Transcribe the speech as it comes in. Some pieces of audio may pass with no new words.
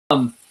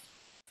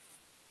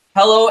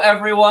Hello,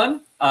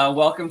 everyone.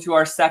 Welcome to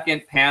our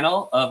second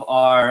panel of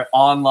our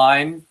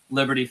online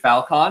Liberty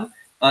FalCon.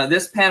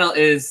 This panel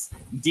is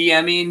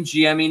DMing,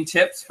 GMing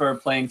tips for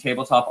playing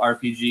tabletop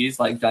RPGs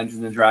like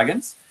Dungeons and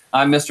Dragons.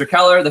 I'm Mr.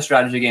 Keller, the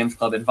Strategy Games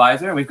Club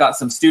advisor, and we've got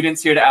some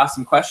students here to ask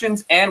some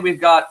questions, and we've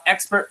got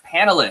expert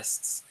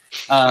panelists,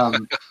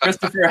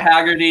 Christopher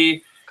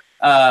Haggerty,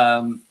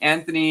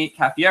 Anthony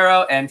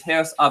Cafiero, and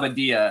Teos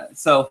Abadia.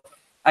 So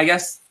I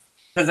guess,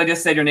 because I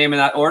just said your name in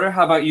that order,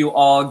 how about you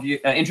all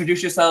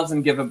introduce yourselves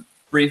and give a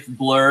brief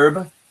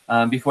blurb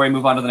before we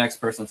move on to the next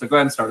person. So go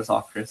ahead and start us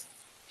off, Chris.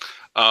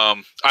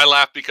 I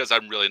laugh because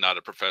I'm really not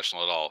a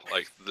professional at all.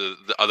 Like the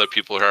other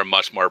people here are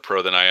much more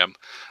pro than I am.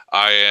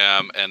 I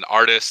am an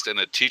artist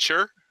and a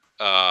teacher,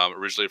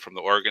 originally from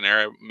the Oregon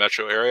area,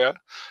 metro area.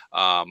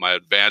 My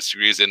advanced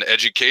degrees in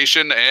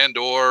education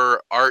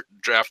and/or art,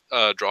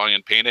 drawing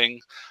and painting.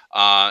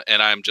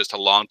 And I'm just a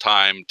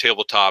longtime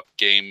tabletop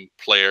game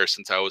player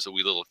since I was a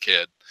wee little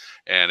kid.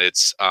 And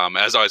it's,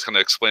 as I was kind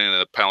of explaining in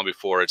the panel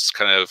before, it's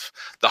kind of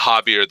the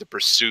hobby or the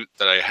pursuit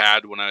that I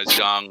had when I was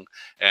young.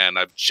 And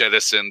I've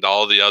jettisoned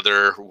all the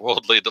other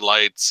worldly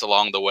delights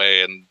along the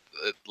way. And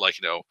like,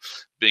 you know,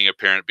 being a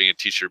parent, being a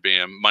teacher,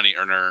 being a money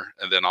earner.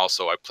 And then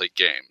also I play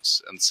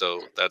games. And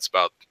so that's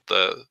about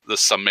the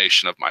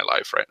summation of my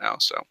life right now.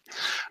 So,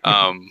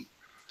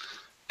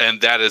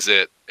 and that is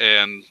it.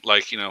 And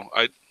like, you know,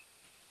 I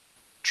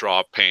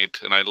draw,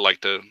 paint, and I like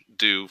to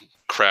do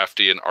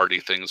crafty and arty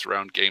things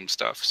around game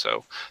stuff.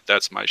 So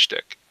that's my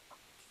shtick.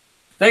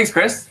 Thanks,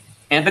 Chris.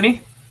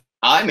 Anthony?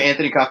 I'm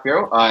Anthony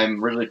Cafiero.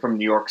 I'm originally from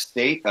New York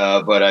State,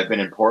 but I've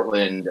been in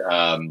Portland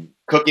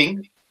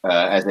cooking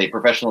as a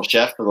professional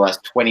chef for the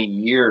last 20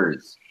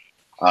 years.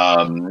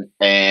 Gaming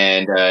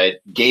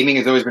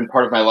has always been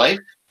part of my life.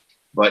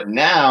 But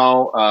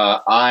now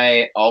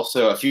I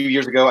also, a few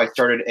years ago, I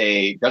started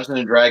a Dungeons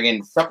and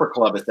Dragons supper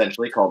club,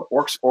 essentially, called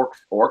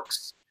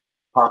Orcs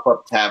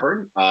Pop-Up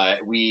Tavern.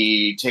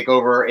 We take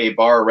over a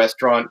bar or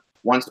restaurant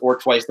once or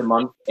twice a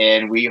month,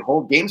 and we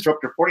hold games for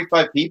up to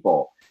 45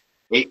 people.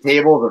 8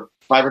 tables of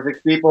 5 or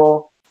 6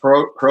 people,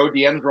 pro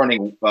DMs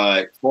running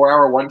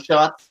 4-hour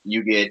one-shots.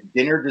 You get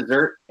dinner,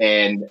 dessert,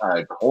 and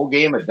a whole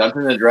game of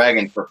Dungeons and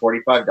Dragons for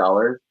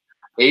 $45.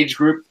 Age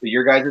groups to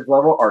your guys'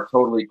 level are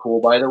totally cool,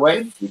 by the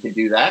way. We can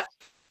do that.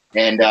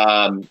 And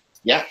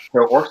yeah,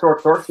 so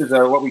Orcs is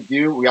what we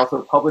do. We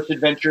also publish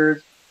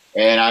adventures.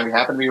 And I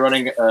happen to be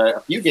running a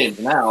few games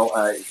now.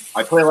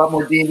 I play a lot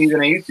more D&D than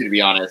I used to be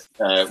honest,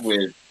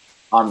 with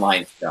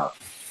online stuff.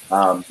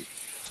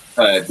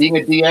 Being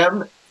a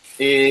DM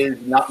is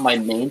not my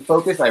main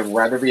focus. I'd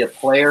rather be a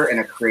player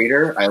and a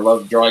creator. I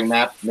love drawing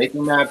maps,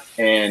 making maps,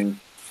 and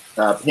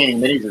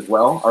painting minis as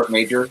well, art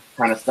major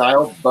kind of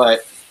style.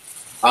 But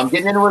I'm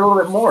getting into it a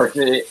little bit more.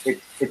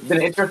 It's been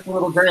an interesting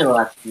little journey the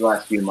last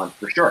few months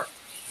for sure.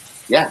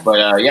 Yeah,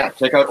 but yeah,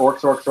 check out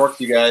Orcs,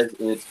 you guys.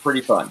 It's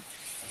pretty fun.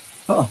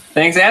 Cool.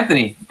 Thanks,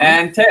 Anthony.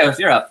 And Teos,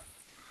 you're up.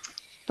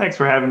 Thanks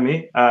for having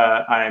me.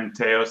 I'm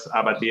Teos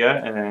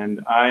Abadia, and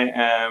I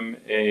am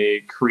a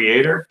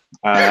creator.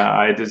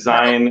 I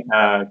design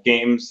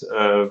games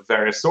of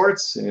various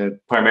sorts,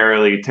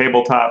 primarily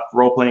tabletop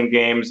role-playing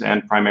games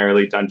and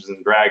primarily Dungeons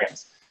and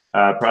Dragons.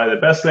 Probably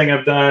the best thing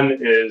I've done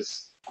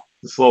is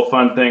this little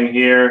fun thing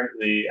here,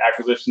 the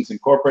Acquisitions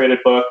Incorporated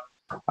book.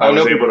 I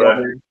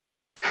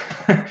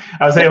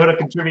was able to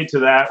contribute to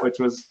that, which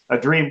was a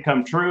dream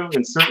come true.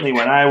 And certainly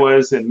when I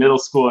was in middle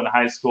school and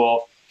high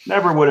school,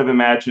 never would have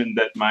imagined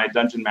that my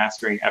dungeon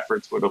mastering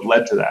efforts would have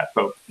led to that.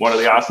 But one of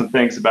the awesome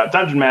things about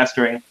dungeon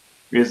mastering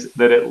is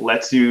that it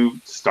lets you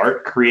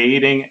start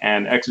creating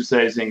and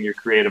exercising your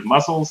creative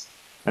muscles.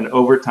 And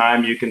over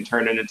time, you can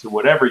turn it into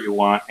whatever you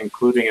want,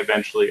 including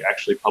eventually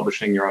actually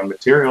publishing your own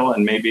material.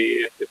 And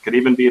maybe it could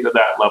even be to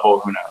that level,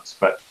 who knows?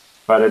 But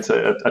it's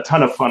a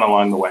ton of fun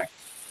along the way.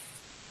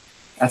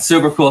 That's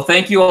super cool.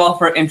 Thank you all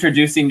for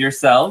introducing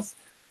yourselves.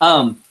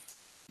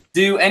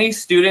 Do any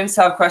students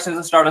have questions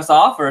to start us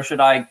off, or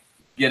should I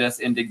get us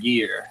into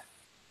gear?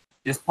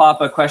 Just pop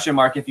a question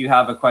mark if you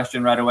have a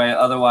question right away.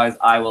 Otherwise,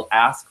 I will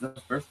ask the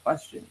first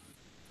question.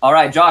 All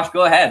right, Josh,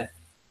 go ahead.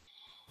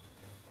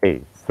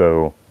 Hey,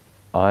 so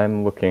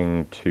I'm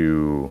looking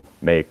to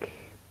make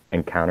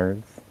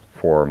encounters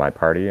for my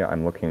party.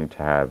 I'm looking to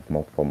have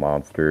multiple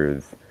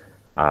monsters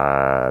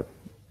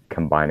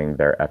combining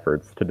their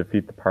efforts to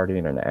defeat the party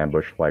in an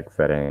ambush-like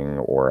setting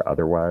or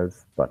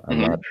otherwise, but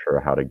I'm not sure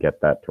how to get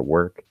that to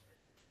work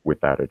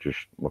without it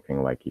just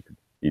looking like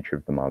each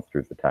of the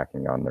monsters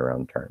attacking on their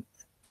own terms.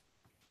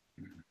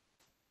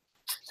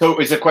 So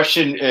is the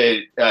question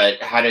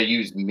how to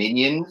use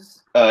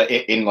minions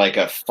in like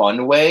a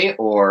fun way,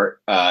 or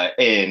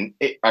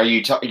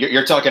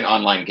you're talking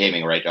online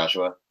gaming, right,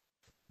 Joshua?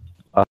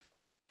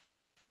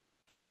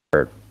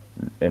 Or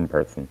in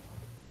person.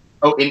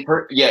 Oh,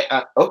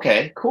 yeah.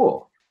 Okay,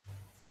 cool.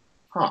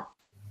 Huh.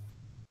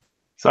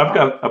 So I've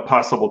got a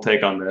possible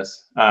take on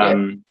this.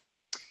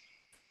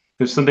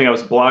 There's something I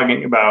was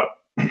blogging about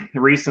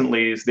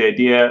recently, is the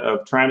idea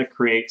of trying to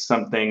create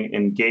something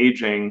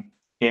engaging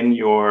in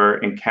your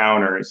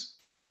encounters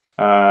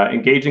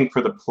engaging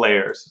for the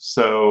players.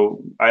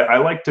 So I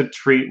like to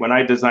treat, when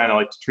I design, I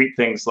like to treat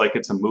things like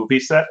it's a movie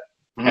set.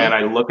 And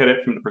I look at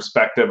it from the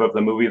perspective of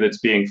the movie that's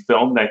being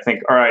filmed. And I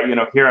think, all right,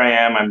 here I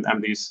am.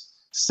 I'm these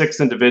 6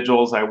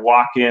 individuals. I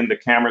walk in, the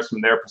camera's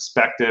from their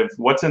perspective.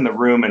 What's in the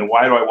room and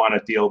why do I want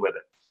to deal with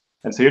it?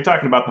 And so you're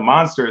talking about the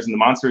monsters, and the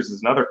monsters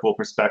is another cool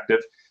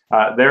perspective.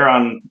 They're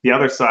on the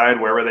other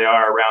side, wherever they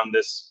are around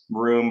this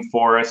room,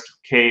 forest,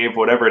 cave,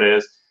 whatever it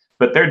is.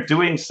 But they're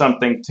doing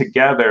something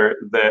together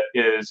that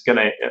is going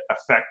to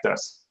affect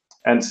us.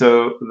 And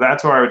so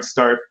that's where I would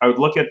start. I would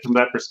look at it from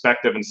that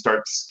perspective and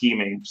start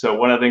scheming. So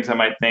one of the things I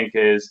might think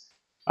is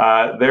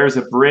there's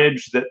a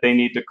bridge that they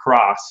need to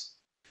cross,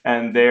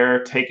 and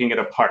they're taking it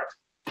apart.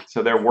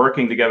 So they're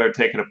working together to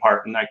take it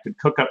apart. And I could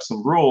cook up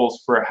some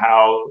rules for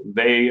how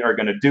they are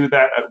going to do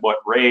that, at what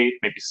rate,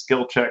 maybe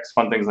skill checks,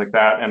 fun things like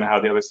that, and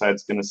how the other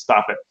side's going to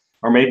stop it.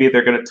 Or maybe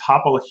they're going to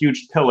topple a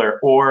huge pillar.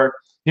 Or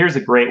here's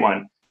a great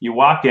one. You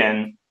walk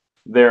in,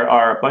 there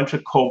are a bunch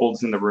of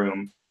kobolds in the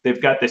room.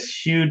 They've got this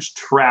huge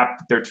trap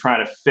that they're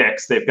trying to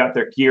fix. They've got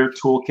their gear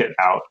toolkit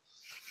out.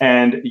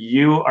 And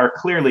you are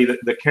clearly,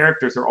 the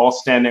characters are all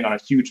standing on a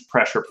huge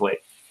pressure plate.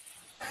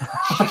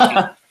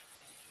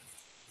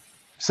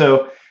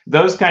 So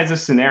those kinds of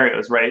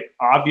scenarios, right?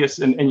 Obvious,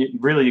 and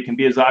really you can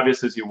be as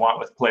obvious as you want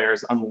with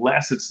players,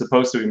 unless it's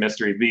supposed to be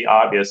mystery, be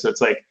obvious. So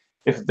it's like,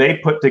 if they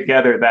put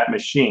together that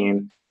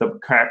machine, the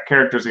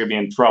characters are going to be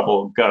in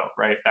trouble, go,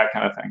 right? That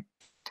kind of thing.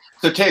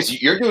 So,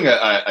 Taze, you're doing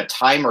a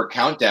timer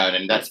countdown,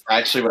 and that's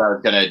actually what I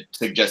was going to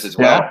suggest as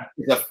well.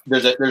 Yeah.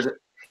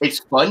 It's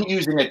fun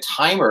using a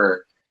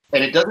timer,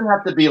 and it doesn't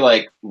have to be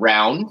like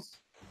rounds.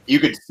 You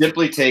could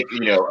simply take,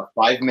 a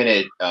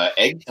 5-minute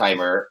egg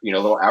timer, a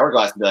little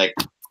hourglass, and be like,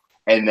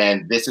 and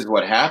then this is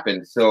what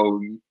happens.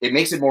 So it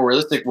makes it more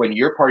realistic when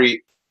your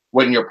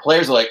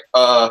players are like,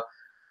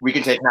 we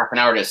can take half an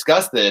hour to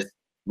discuss this.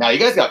 Now you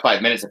guys got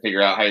 5 minutes to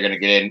figure out how you're going to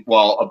get in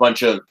while a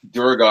bunch of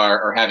Durgar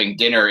are having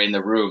dinner in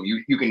the room.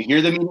 You can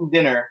hear them eating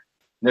dinner.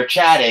 They're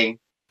chatting,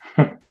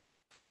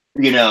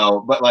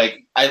 but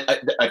like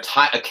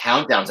a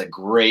countdown is a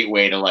great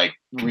way to like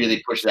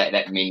really push that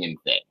minion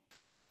thing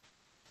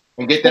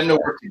and get them to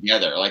work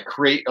together. Like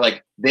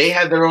they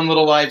have their own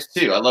little lives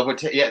too. I love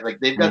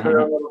they've got their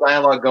own little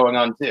dialogue going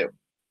on too.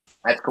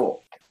 That's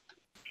cool.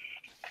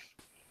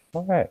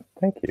 All right.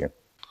 Thank you.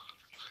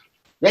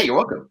 Yeah, you're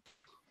welcome.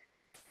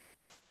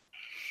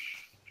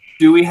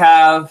 Do we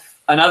have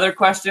another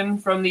question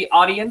from the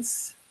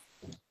audience?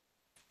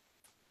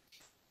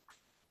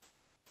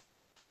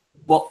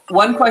 Well,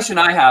 one question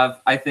I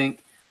have, I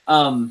think,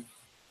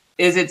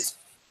 is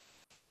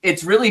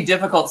it's really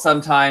difficult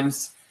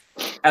sometimes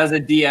as a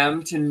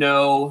DM to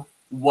know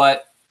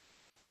what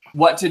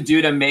to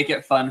do to make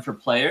it fun for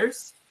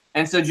players.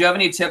 And so do you have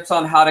any tips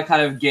on how to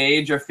kind of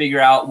gauge or figure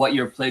out what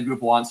your play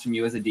group wants from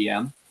you as a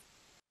DM?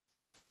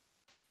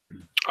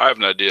 I have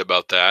an idea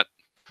about that.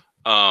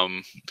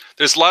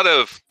 There's a lot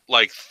of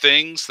like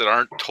things that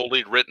aren't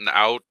totally written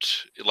out,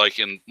 like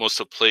in most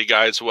of play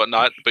guides and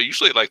whatnot, but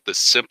usually like the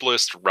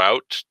simplest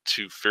route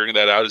to figuring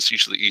that out is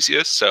usually the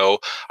easiest. So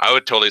I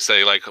would totally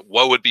say like,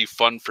 what would be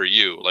fun for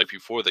you? Like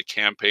before the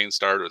campaign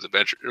started or the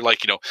adventure, or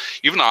like,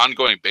 even on an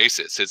ongoing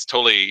basis, it's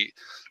totally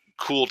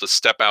cool to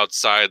step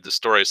outside the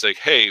story. It's like,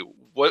 hey,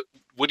 what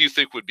do you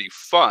think would be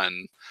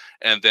fun?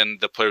 And then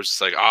the player's just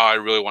like, oh, I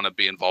really want to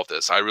be involved in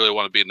this. I really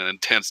want to be in an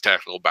intense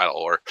tactical battle,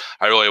 or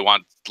I really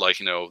want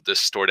this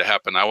story to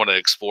happen. I want to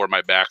explore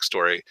my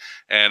backstory.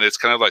 And it's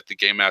kind of like the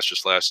game master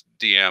 /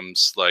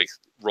 DM's like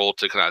role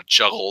to kind of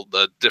juggle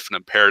the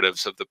different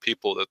imperatives of the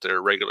people that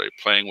they're regularly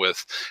playing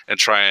with and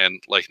try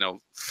and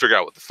figure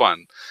out what the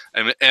fun.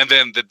 And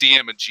then the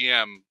DM and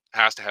GM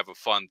has to have a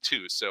fun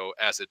too. So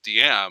as a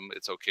DM,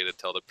 it's okay to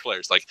tell the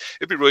players like,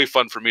 it'd be really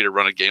fun for me to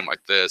run a game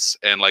like this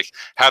and like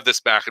have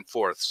this back and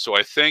forth. So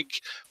I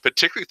think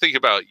particularly think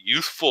about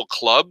youthful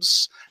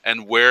clubs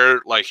and where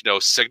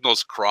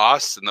signals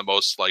cross in the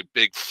most like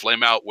big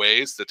flame out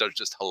ways that are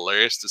just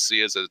hilarious to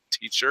see as a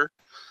teacher.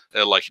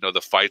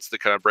 The fights that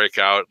kind of break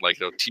out,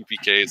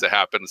 TPKs that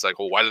happen. It's like,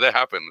 well, why did that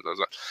happen?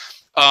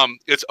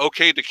 It's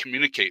okay to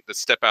communicate, to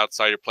step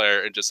outside your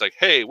player and just like,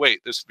 hey,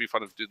 wait, this would be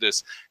fun to do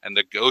this and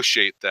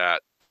negotiate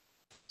that.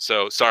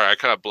 So sorry, I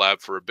kind of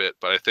blabbed for a bit,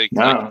 but I think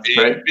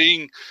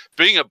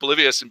being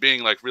oblivious and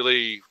being like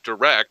really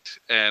direct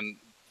and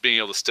being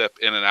able to step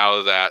in and out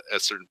of that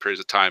at certain periods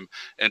of time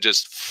and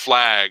just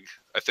flag.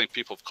 I think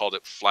people have called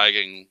it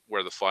flagging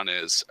where the fun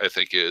is. I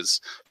think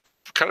is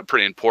kind of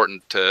pretty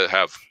important to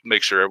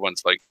make sure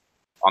everyone's like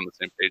on the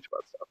same page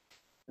about stuff.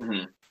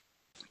 Mm-hmm.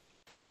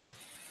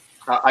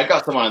 I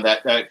got some on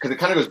that because it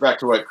kind of goes back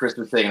to what Chris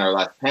was saying in our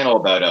last panel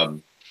about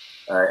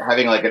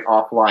having like an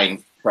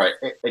offline,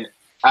 an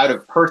out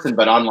of person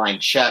but online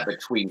chat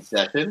between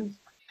sessions.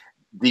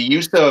 The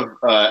use of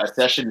a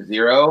session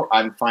 0,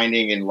 I'm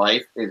finding in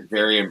life is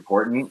very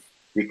important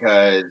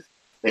because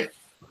if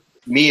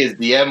me as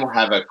DM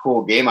have a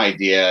cool game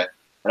idea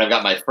and I've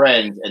got my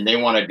friends and they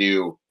want to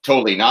do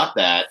totally not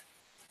that,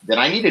 then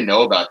I need to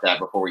know about that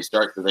before we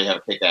start so they have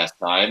a kick-ass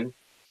time.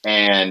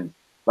 And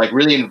like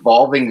really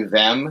involving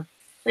them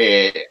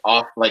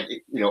off, like,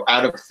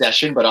 out of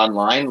session, but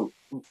online.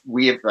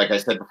 We have, like I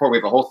said before, we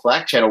have a whole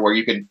Slack channel where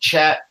you can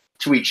chat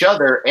to each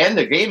other and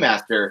the game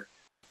master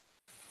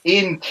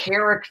in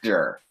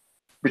character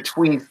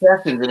between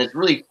sessions, and it's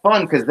really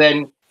fun because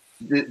then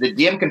the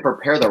DM can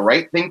prepare the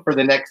right thing for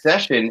the next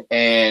session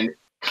and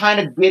kind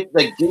of gauge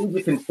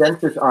a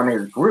consensus on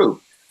his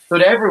group so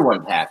that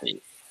everyone's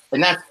happy,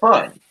 and that's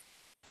fun.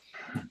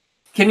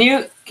 Can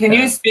you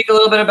speak a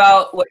little bit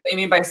about what you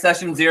mean by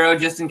session 0,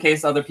 just in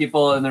case other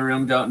people in the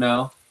room don't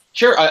know?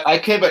 Sure, I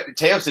can. But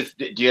Teos, do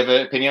you have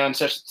an opinion on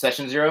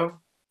session 0?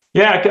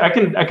 Yeah, I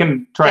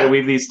can try to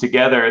weave these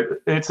together.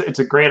 It's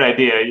a great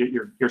idea.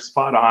 You're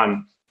spot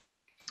on.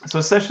 So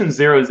session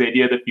 0 is the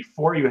idea that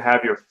before you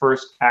have your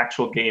first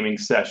actual gaming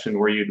session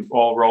where you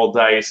all roll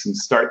dice and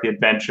start the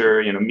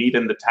adventure, meet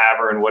in the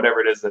tavern, whatever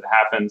it is that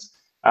happens,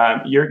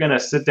 you're going to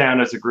sit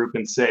down as a group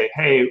and say,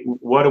 hey,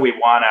 what do we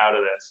want out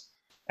of this?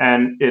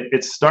 And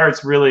it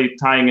starts really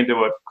tying into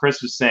what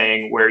Chris was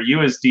saying, where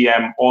you as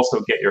DM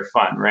also get your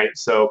fun, right?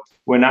 So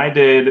when I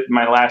did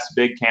my last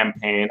big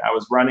campaign, I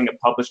was running a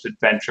published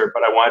adventure,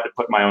 but I wanted to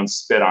put my own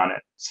spin on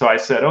it. So I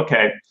said,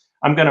 okay,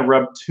 I'm going to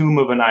rub Tomb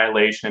of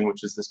Annihilation,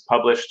 which is this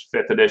published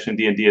 5th edition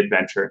D&D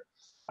adventure.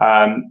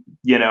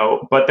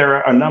 But there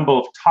are a number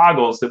of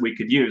toggles that we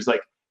could use,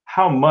 like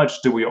how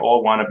much do we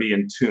all want to be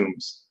in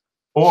tombs?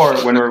 Or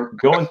when we're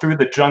going through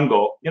the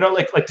jungle,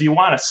 like do you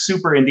want a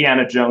super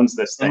Indiana Jones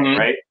this thing, Mm-hmm.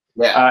 right?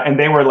 Yeah. And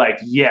they were like,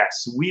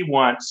 yes, we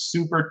want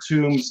super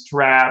tombs,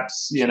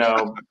 traps,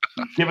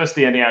 give us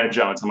the Indiana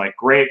Jones. I'm like,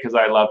 great, because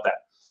I love that.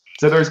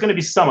 So there's going to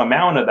be some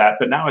amount of that,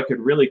 but now I could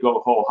really go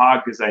whole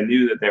hog because I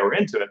knew that they were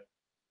into it.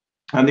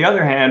 On the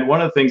other hand, one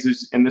of the things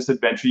is in this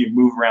adventure, you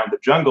move around the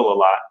jungle a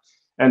lot.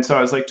 And so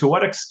I was like, to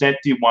what extent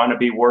do you want to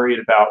be worried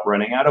about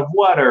running out of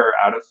water,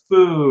 out of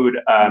food?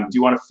 Do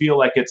you want to feel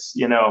like it's,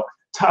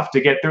 tough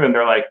to get through? And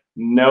they're like,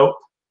 nope,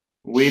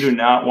 we do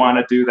not want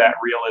to do that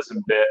realism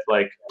bit.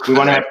 Like, we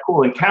want to have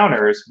cool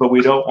encounters, but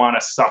we don't want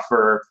to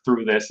suffer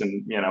through this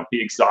and, be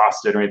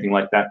exhausted or anything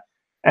like that.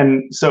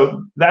 And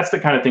so that's the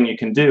kind of thing you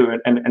can do.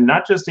 And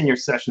not just in your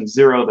session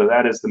 0, though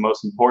that is the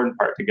most important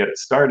part to get it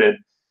started.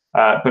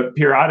 But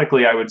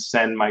periodically, I would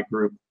send my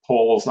group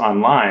polls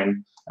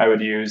online. I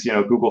would use,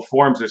 Google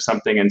Forms or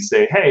something and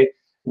say, hey,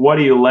 what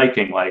are you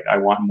liking? Like, I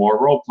want more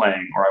role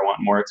playing, or I want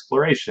more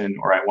exploration,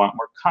 or I want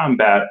more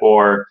combat,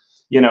 or,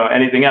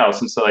 anything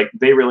else. And so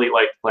they really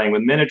liked playing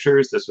with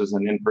miniatures. This was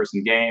an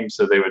in-person game.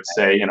 So they would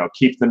say,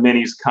 keep the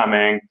minis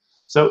coming.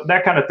 So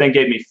that kind of thing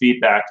gave me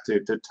feedback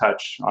to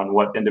touch on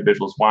what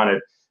individuals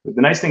wanted. But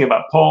the nice thing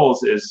about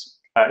polls is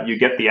you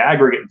get the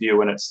aggregate view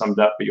when it's summed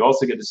up, but you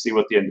also get to see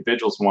what the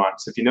individuals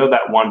want. So if you know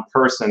that one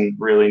person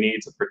really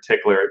needs a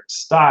particular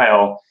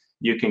style,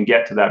 you can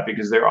get to that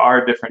because there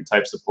are different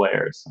types of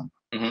players. So.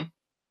 Mm-hmm.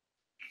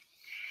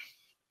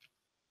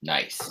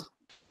 Nice.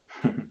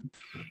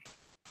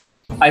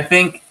 I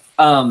think,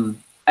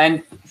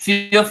 and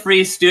feel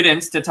free,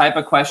 students, to type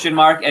a question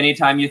mark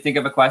anytime you think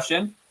of a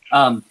question.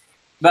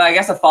 But I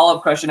guess a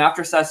follow-up question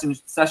after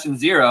session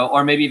 0,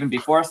 or maybe even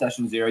before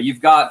session 0, you've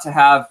got to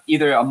have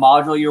either a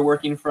module you're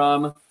working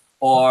from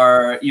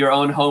or your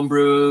own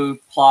homebrew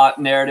plot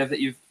narrative that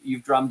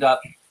you've drummed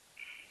up.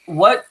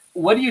 What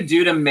do you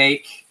do to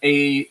make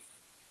a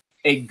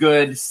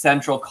good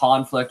central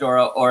conflict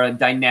or a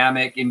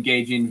dynamic,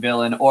 engaging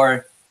villain?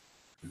 Or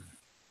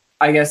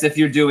I guess if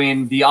you're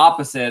doing the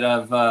opposite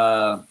of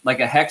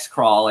like a hex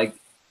crawl, like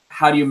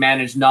how do you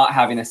manage not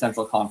having a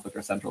central conflict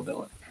or central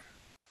villain?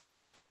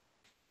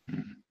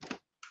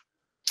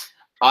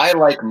 I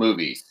like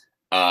movies.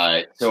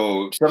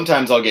 So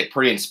sometimes I'll get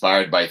pretty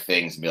inspired by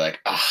things and be like,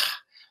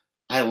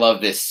 I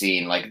love this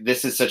scene. Like,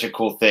 this is such a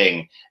cool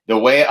thing. The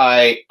way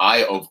I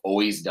have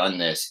always done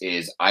this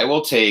is I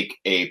will take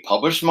a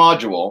published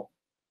module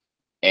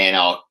and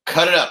I'll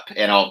cut it up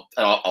and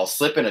I'll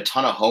slip in a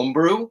ton of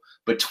homebrew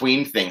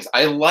between things.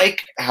 I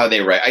like how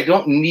they write. I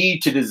don't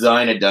need to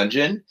design a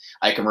dungeon.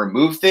 I can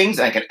remove things.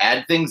 I can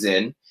add things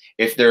in.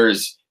 If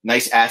there's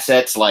nice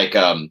assets like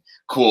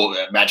cool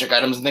magic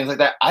items and things like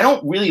that, I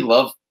don't really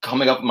love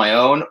coming up with my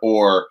own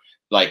or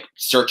like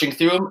searching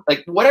through them.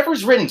 Like,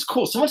 whatever's written is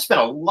cool. Someone spent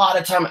a lot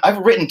of time. I've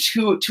written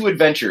two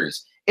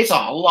adventures. It's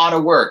a lot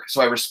of work,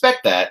 so I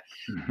respect that.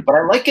 But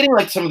I like getting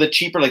like some of the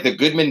cheaper, like the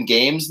Goodman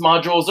Games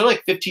modules. They're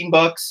like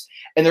 $15,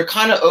 and they're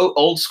kind of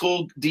old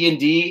school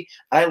D&D.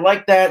 I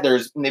like that.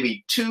 There's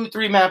maybe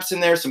 2-3 maps in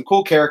there, some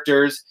cool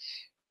characters,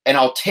 and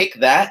I'll take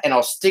that and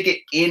I'll stick it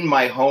in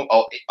my home.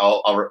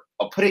 I'll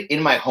put it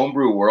in my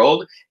homebrew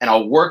world and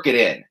I'll work it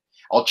in.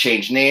 I'll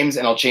change names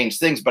and I'll change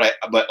things, but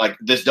like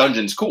this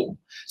dungeon's cool.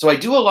 So I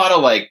do a lot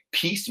of like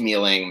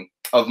piecemealing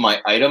of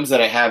my items that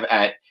I have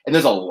and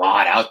there's a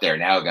lot out there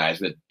now, guys,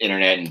 with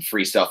internet and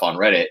free stuff on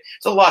Reddit.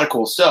 It's a lot of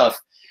cool stuff.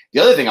 The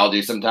other thing I'll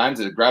do sometimes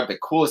is grab the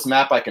coolest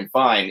map I can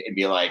find and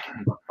be like,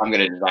 I'm going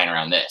to design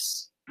around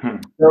this.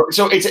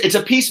 So it's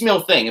a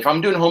piecemeal thing. If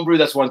I'm doing homebrew,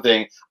 that's one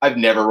thing. I've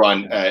never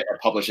run a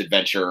published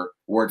adventure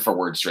word for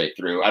word straight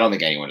through. I don't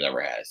think anyone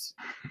ever has.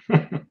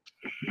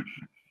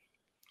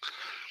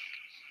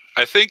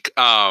 I think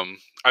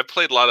I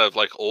played a lot of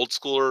like old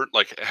schooler,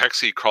 like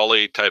hexy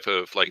crawly type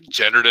of like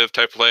generative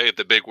type play.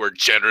 The big word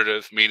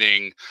generative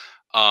meaning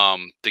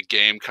the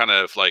game kind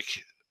of like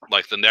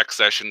the next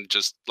session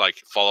just like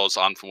follows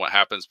on from what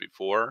happens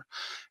before.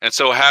 And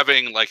so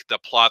having like the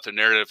plot, the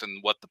narrative,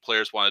 and what the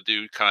players want to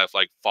do kind of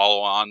like follow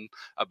on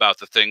about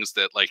the things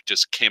that like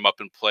just came up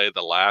in play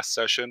the last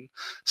session.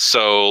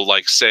 So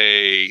like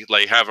say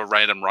like have a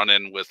random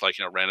run-in with like,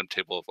 you know, random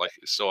table of like,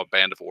 so a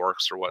band of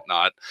orcs or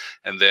whatnot,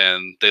 and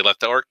then they let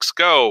the orcs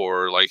go,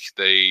 or like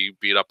they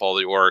beat up all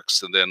the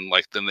orcs, and then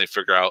they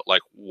figure out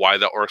like why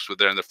the orcs were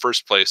there in the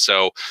first place.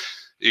 So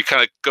you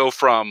kind of go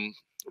from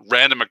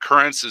random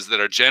occurrences that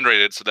are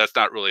generated, so that's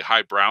not really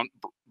high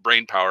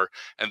brain power,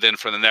 and then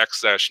for the next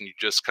session you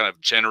just kind of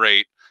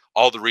generate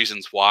all the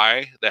reasons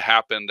why that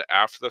happened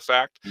after the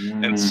fact.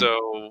 And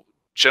so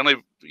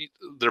generally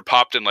they're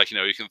popped in, like, you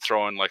know, you can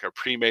throw in like a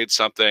pre-made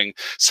something.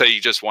 Say you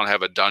just want to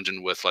have a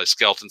dungeon with like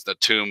skeletons in the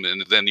tomb,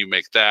 and then you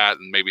make that,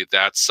 and maybe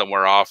that's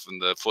somewhere off in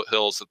the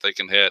foothills that they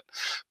can hit.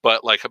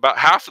 But like about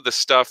half of the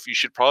stuff you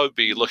should probably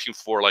be looking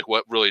for like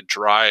what really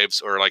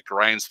drives or like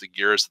grinds the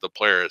gears of the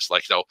players.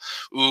 Like, you know,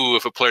 ooh,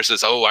 if a player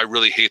says, oh, I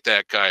really hate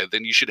that guy,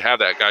 then you should have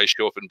that guy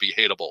show up and be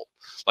hateable,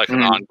 like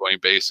an ongoing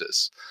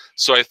basis.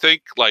 So I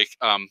think like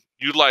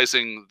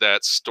utilizing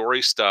that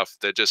story stuff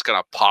that just kind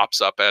of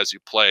pops up as you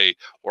play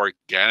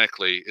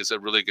organically is a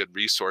really good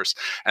resource.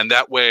 And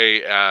that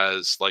way,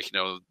 as like, you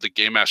know, the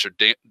game master,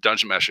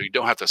 dungeon master, you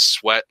don't have to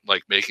sweat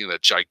like making the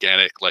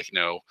gigantic, like, you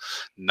know,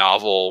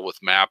 novel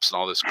with maps and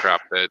all this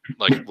crap that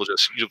like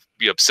you'll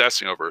be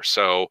obsessing over.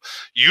 So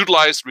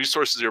utilize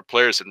resources of your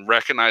players and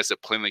recognize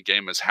that playing the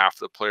game is half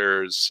the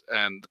players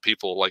and the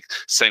people like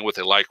saying what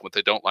they like, what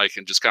they don't like,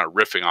 and just kind of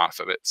riffing off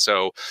of it.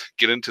 So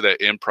get into that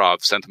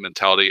improv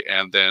sentimentality,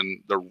 and then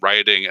the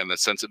writing and the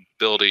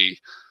sensibility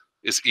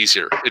is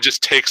easier. It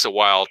just takes a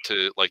while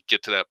to like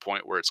get to that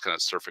point where it's kind of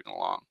surfing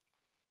along.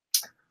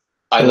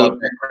 I love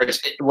that,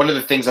 Chris. One of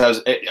the things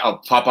I'll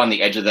pop on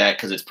the edge of that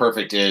because it's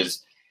perfect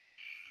is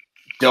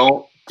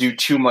don't do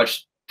too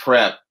much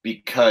prep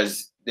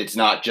because it's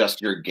not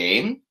just your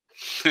game.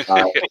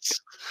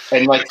 Yes.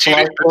 And like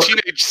the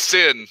teenage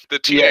sin,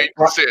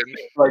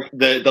 like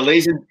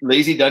the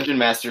lazy dungeon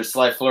master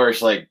Sly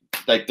Flourish, like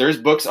there's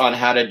books on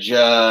how to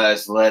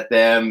just let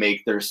them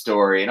make their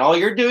story, and all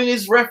you're doing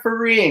is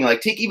refereeing.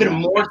 Like take even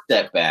more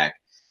step back.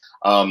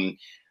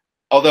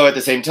 Although at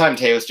the same time,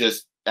 Teos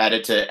just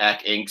added to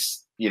Ack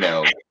Inc.'s, you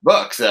know,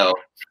 book, so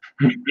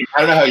I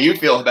don't know how you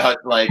feel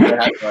about like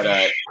that, but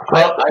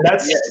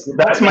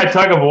that's my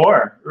tug of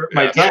war.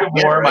 My tug of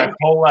war, my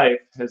whole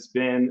life has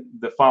been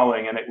the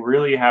following, and it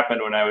really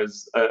happened when I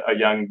was a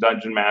young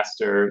dungeon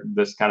master.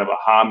 This kind of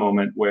aha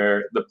moment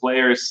where the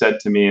players said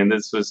to me, and I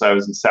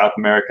was in South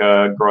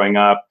America growing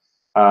up,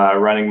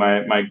 running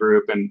my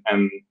group,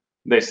 and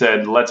they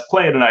said, "Let's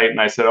play tonight,"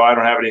 and I said, "Oh, I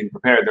don't have anything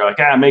prepared." They're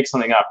like, make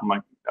something up." I'm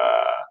like,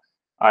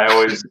 I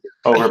always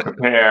over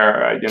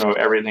prepare. You know,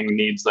 everything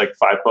needs like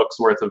 5 books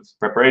worth of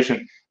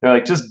preparation. They're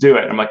like, just do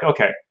it. I'm like,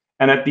 okay.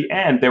 And at the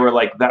end, they were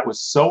like, that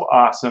was so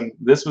awesome.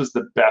 This was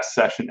the best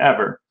session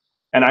ever.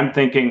 And I'm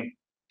thinking,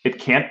 it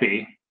can't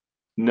be.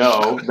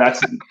 No,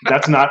 that's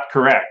not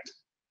correct.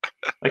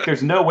 Like,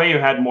 there's no way you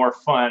had more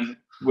fun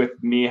with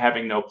me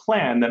having no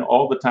plan than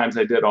all the times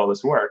I did all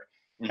this work.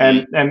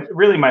 And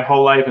really, my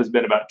whole life has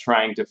been about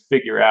trying to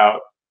figure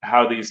out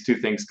how these two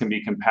things can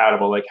be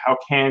compatible. Like, how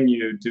can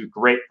you do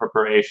great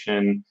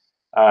preparation,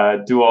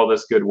 do all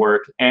this good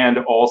work, and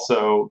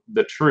also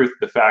the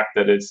fact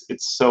that it's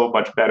so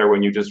much better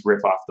when you just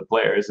riff off the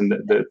players. And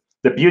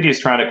the beauty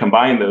is trying to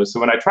combine those. So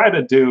when I try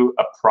to do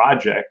a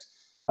project,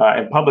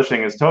 and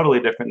publishing is totally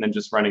different than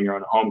just running your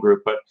own home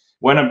group. But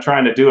when I'm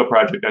trying to do a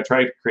project, I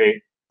try to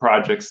create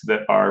projects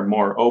that are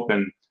more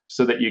open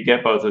so that you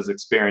get both those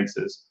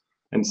experiences.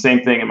 And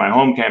same thing in my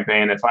home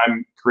campaign. If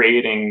I'm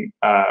creating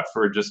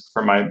for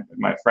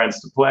my friends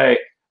to play,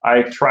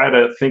 I try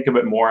to think of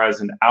it more as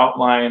an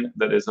outline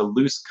that is a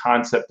loose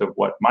concept of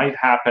what might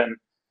happen.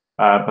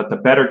 But the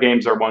better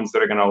games are ones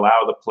that are going to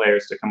allow the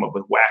players to come up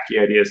with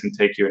wacky ideas and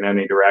take you in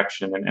any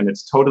direction. And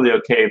it's totally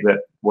okay that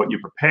what you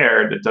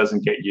prepared, it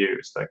doesn't get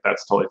used. Like,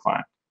 that's totally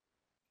fine.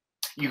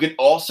 You can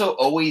also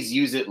always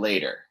use it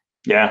later.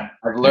 Yeah.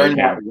 I've learned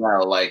that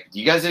well. Like,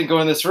 you guys didn't go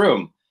in this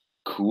room.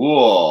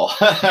 Cool.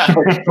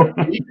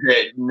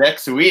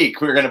 Next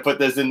week, we're going to put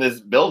this in this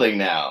building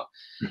now.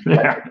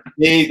 Yeah.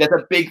 That's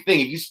a big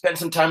thing. If you spend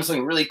some time on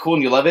something really cool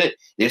and you love it,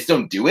 they just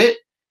don't do it,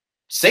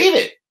 save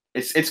it.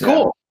 It's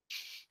cool.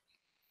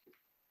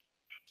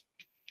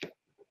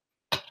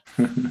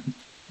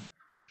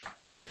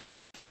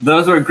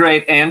 Those were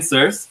great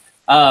answers.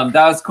 That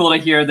was cool to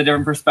hear the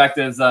different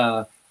perspectives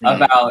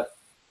about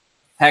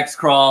hex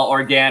crawl,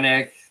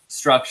 organic,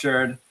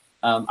 structured.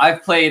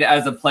 I've played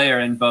as a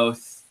player in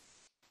both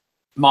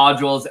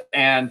modules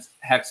and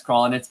hex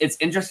crawl, and it's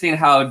interesting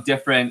how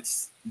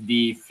different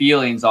the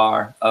feelings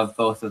are of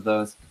both of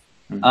those.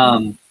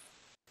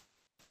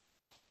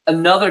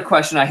 Another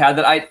question I had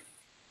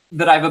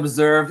that I've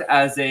observed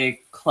as a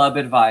club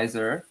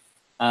advisor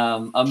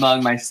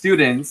among my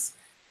students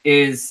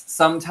is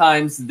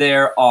sometimes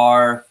there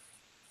are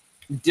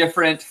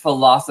different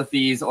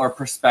philosophies or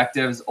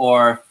perspectives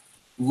or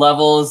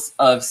levels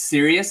of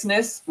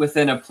seriousness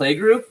within a play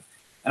group,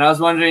 and I was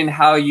wondering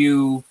how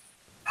you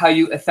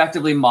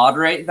effectively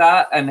moderate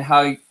that, and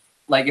how,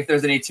 like, if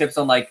there's any tips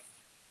on, like,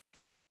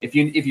 if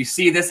you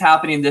see this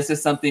happening, this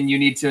is something you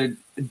need to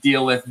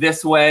deal with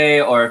this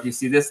way, or if you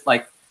see this,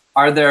 like,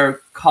 are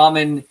there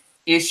common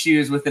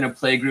issues within a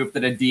play group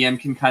that a DM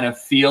can kind of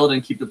field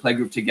and keep the play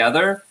group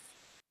together,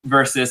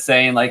 versus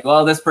saying, like,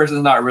 well, this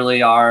person's not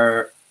really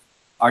our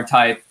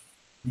type,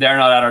 they're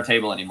not at our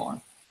table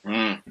anymore.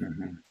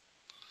 Mm-hmm.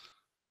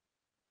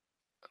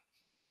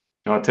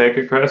 You want to take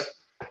it, Chris?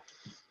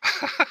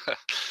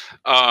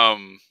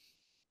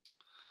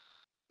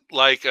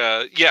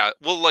 Yeah,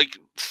 well, like,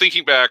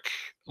 thinking back,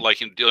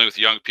 like, in dealing with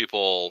young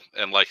people,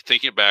 and like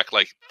thinking back,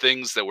 like,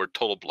 things that were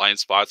total blind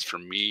spots for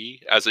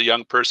me as a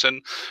young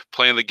person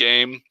playing the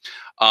game,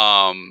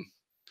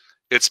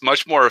 it's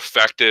much more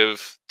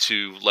effective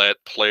to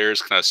let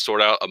players kind of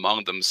sort out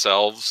among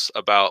themselves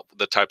about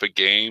the type of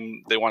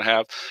game they want to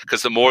have,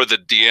 because the more the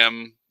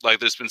DM, like,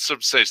 there's been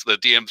some states the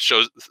DM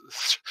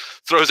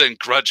throws in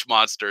grudge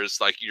monsters,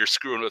 like, you're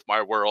screwing with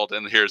my world,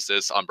 and here's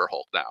this Umber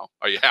Hulk now.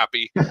 Are you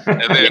happy?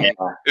 And then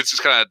it's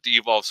just kind of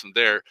de-evolves from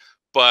there.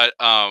 But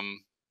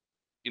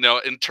you know,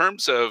 in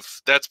terms of,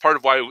 that's part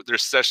of why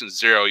there's session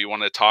 0. You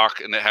want to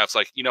talk, and it has,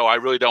 like, you know, I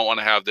really don't want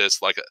to have this,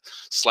 like, a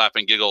slap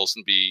and giggles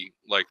and be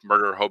like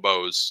murder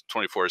hobos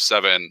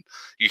 24/7.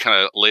 You kind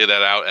of lay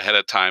that out ahead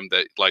of time,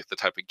 that, like, the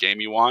type of game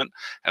you want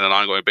on an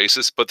ongoing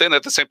basis. But then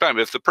at the same time,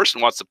 if the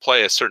person wants to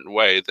play a certain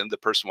way, then the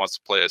person wants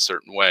to play a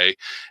certain way,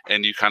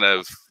 and you kind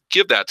of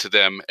give that to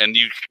them, and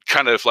you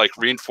kind of, like,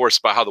 reinforce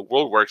about how the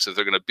world works if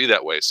they're going to be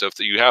that way. So if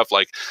you have,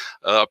 like,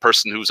 a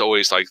person who's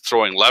always, like,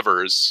 throwing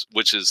levers,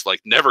 which is,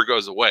 like, never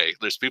goes away.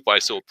 There's people I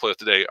still play with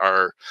today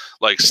are,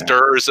 like,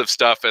 stirrers of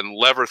stuff and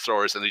lever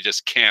throwers, and they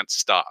just can't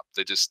stop.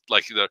 They just,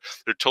 like, you know,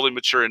 they're totally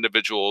mature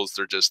individuals.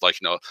 They're just, like,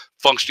 you know,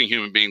 functioning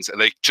human beings,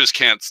 and they just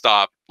can't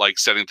stop, like,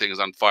 setting things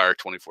on fire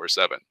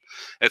 24/7.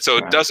 And so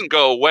it doesn't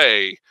go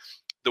away.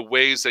 The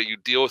ways that you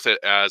deal with it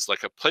as,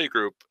 like, a play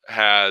group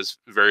has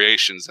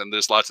variations, and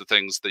there's lots of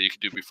things that you can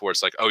do before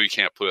it's like, oh, you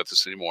can't play with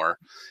this anymore.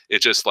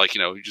 It's just, like,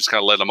 you know, you just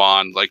kind of let them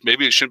on. Like,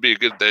 maybe it shouldn't be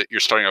good that you're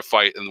starting a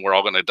fight and we're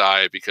all going to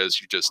die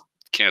because you just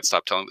can't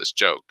stop telling this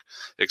joke,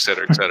 et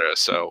cetera, et cetera.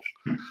 So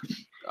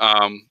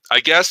I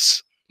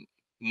guess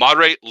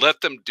moderate,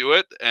 let them do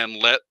it, and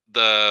let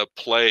the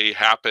play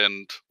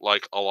happen,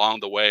 like, along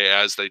the way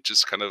as they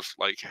just kind of,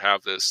 like,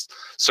 have this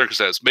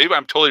circumstance. Maybe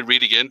I'm totally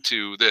reading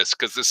into this,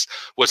 because this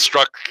what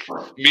struck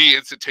me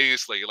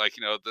instantaneously. Like,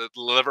 you know, the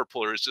lever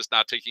puller is just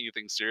not taking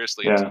anything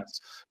seriously. It's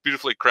this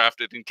beautifully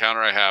crafted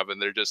encounter I have,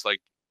 and they're just, like,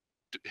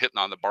 hitting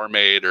on the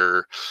barmaid,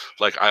 or,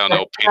 like, I don't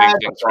know, painting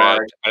things red.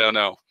 I don't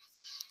know.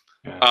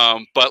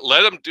 But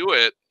let them do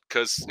it,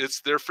 because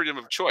it's their freedom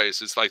of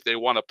choice. It's like they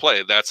want to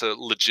play. That's a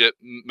legit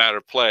matter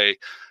of play.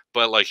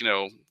 But, like, you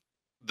know,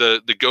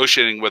 the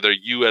negotiating whether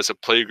you as a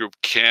play group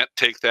can't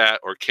take that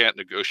or can't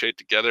negotiate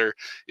together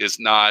is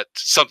not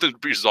something to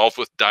be resolved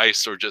with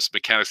dice or just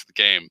mechanics of the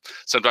game.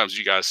 Sometimes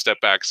you got to step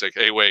back and say,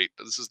 hey, wait,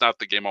 this is not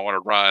the game I want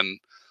to run.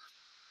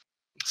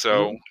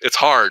 So it's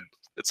hard.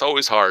 It's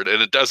always hard.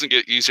 And it doesn't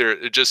get easier.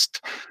 It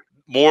just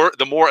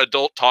the more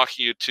adult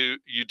talking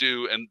you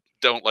do and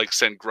don't, like,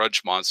 send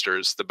grudge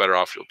monsters, the better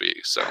off you'll be.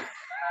 So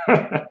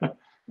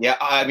yeah,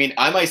 I mean,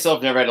 I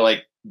myself never had to,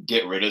 like,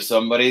 get rid of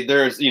somebody.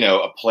 There's, you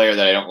know, a player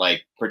that I don't,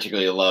 like,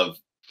 particularly love.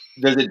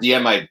 There's a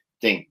DM I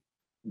think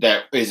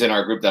that is in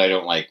our group that I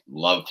don't, like,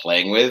 love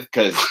playing with,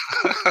 because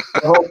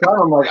the whole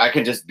time I'm like, I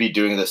could just be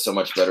doing this so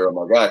much better. Oh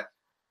my god.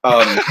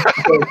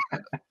 So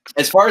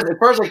as far as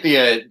like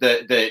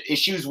the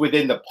issues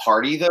within the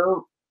party,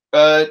 though,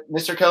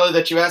 Mr. Keller,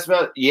 that you asked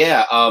about,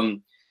 yeah.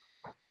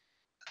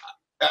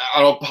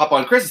 I'll hop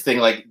on Chris's thing.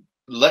 Like,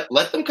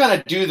 let them kind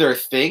of do their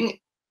thing.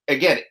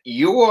 Again,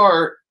 you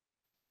are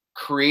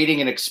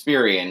creating an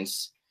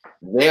experience.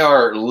 They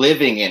are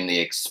living in the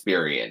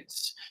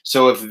experience.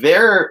 So if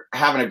they're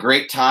having a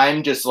great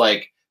time, just,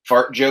 like,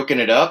 fart joking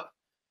it up,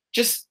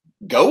 just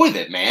go with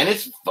it, man.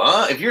 It's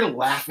fun. If you're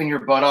laughing your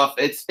butt off,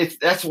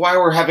 that's why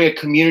we're having a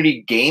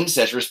community game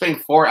session. We're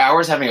spending 4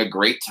 hours having a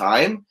great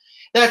time.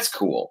 That's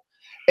cool.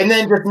 And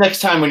then just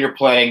next time when you're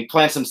playing,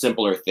 plan some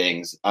simpler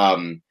things.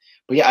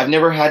 But yeah, I've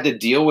never had to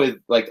deal with,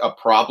 like, a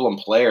problem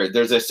player.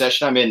 There's a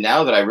session I'm in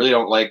now that I really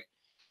don't like,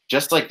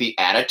 just, like, the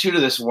attitude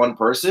of this one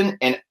person.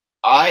 And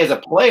I, as a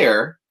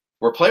player,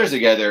 we're players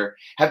together,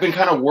 have been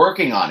kind of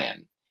working on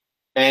him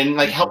and,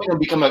 like, helping him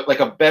become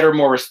a better,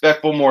 more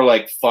respectful, more,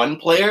 like, fun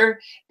player.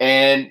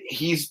 And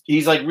he's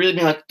like really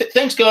being like,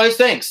 thanks guys,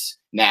 thanks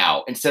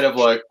now, instead of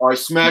like, I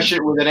smash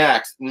it with an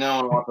axe. No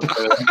one wants to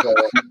play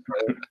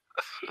that.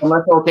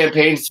 Unless whole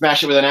campaign,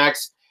 smash it with an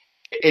axe.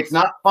 It's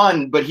not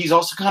fun, but he's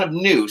also kind of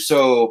new.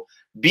 So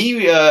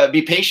be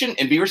patient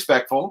and be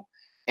respectful.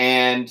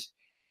 And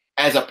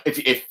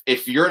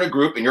if you're in a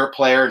group and you're a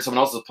player and someone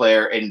else is a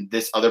player and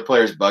this other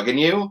player is bugging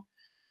you,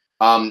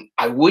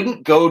 I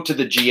wouldn't go to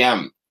the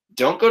GM.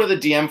 Don't go to the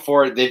DM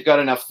for it. They've got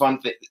enough fun.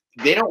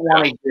 They don't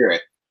want to hear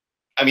it.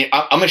 I mean,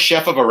 I'm a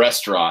chef of a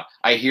restaurant.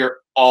 I hear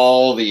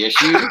all the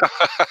issues.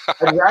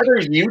 I'd rather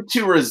you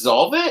two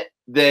resolve it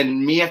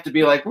than me have to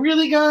be like,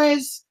 really,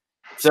 guys?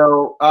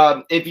 So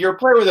if you're a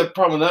player with a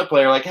problem with another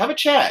player, like, have a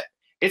chat.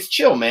 It's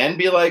chill, man.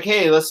 Be like,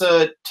 hey, let's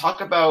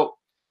talk about,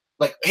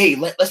 like, hey,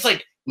 let's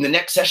like, in the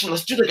next session,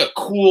 let's do like a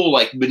cool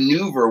like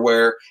maneuver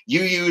where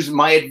you use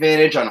my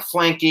advantage on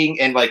flanking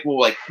and like we'll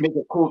like make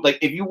it cool. Like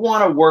if you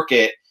want to work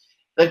it,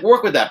 like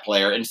work with that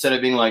player instead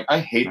of being like, I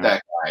hate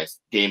that guy's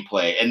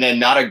gameplay and then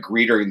not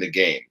agree during the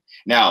game.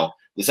 Now,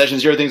 the session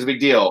 0 thing's a big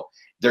deal.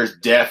 There's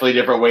definitely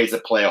different ways to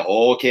play a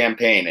whole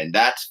campaign, and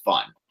that's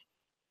fun.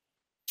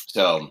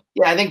 So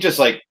yeah, I think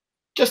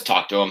just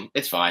talk to them.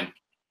 It's fine.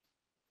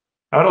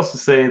 I would also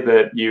say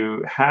that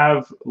you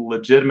have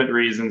legitimate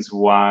reasons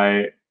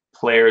why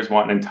players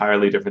want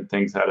entirely different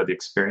things out of the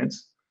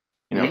experience.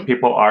 You know,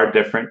 people are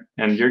different,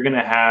 and you're going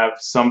to have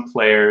some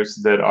players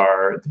that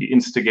are the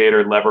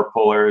instigator lever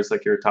pullers,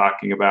 like you're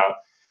talking about.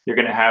 You're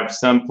going to have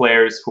some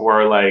players who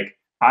are like,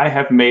 I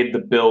have made the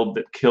build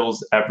that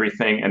kills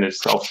everything and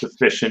is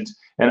self-sufficient,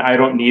 and I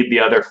don't need the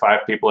other 5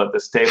 people at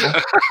this table.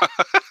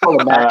 And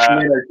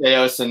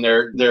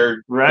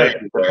they're right,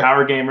 the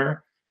power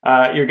gamer.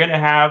 You're going to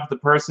have the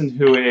person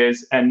who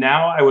is, and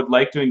now I would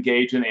like to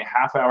engage in a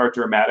half-hour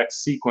dramatic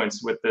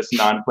sequence with this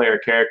non-player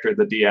character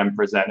the DM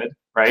presented,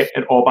 right?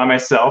 And all by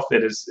myself,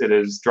 it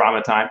is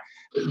drama time.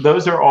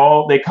 Those are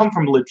all, they come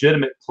from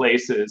legitimate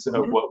places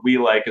of what we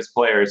like as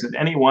players. And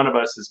any one of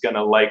us is going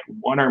to like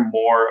one or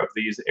more of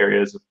these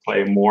areas of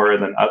play more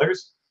than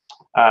others.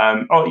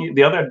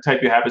 The other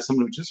type you have is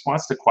someone who just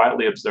wants to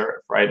quietly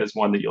observe, right? Is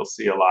one that you'll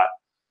see a lot.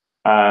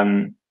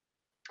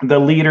 The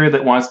leader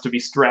that wants to be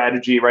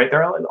strategy, right?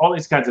 There are all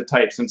these kinds of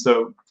types. And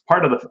so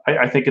part of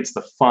I think it's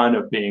the fun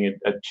of being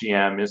a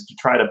GM is to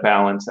try to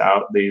balance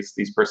out these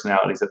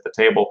personalities at the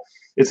table.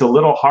 It's a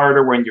little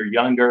harder when you're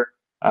younger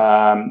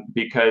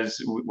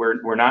because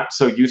we're not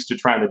so used to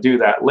trying to do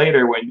that.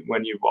 Later,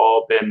 when you've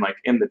all been like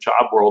in the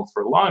job world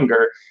for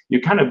longer, you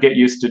kind of get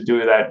used to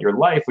doing that in your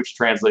life, which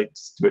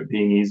translates to it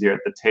being easier at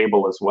the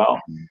table as well.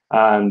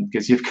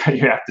 Because you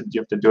have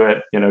to do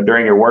it,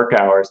 during your work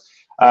hours.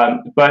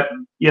 But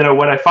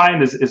what I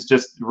find is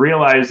just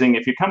realizing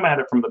if you come at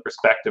it from the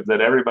perspective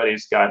that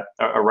everybody's got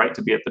a right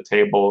to be at the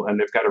table and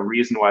they've got a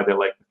reason why they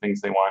like the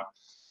things they want,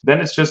 then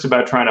it's just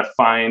about trying to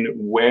find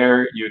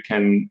where you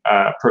can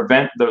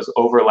prevent those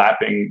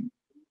overlapping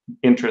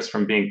interests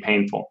from being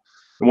painful.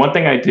 And one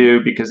thing I do,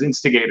 because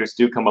instigators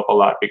do come up a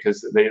lot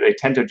because they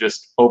tend to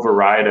just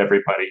override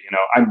everybody.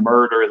 I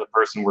murder the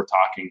person we're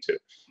talking to,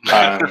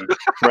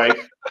 right?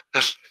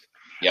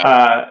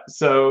 Yeah.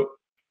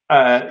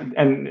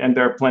 And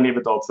there are plenty of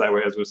adults that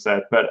way, as was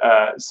said. But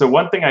so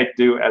one thing I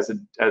do as a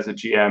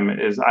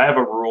GM is I have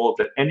a rule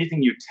that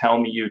anything you tell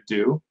me you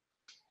do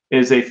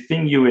is a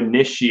thing you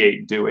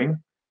initiate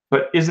doing,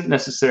 but isn't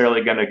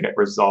necessarily going to get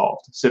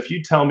resolved. So if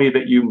you tell me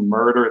that you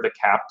murder the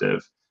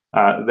captive,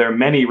 there are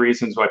many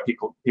reasons why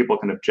people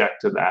can object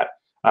to that.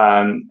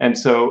 And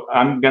so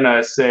I'm going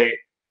to say,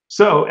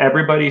 so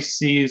everybody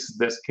sees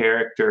this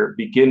character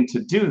begin to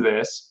do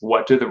this.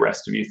 What do the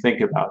rest of you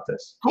think about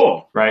this?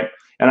 Cool. Right?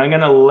 And I'm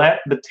going to let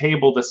the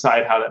table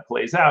decide how that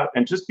plays out.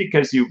 And just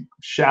because you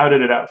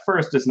shouted it out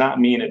first does not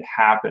mean it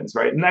happens,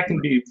 right? And that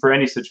can be for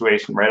any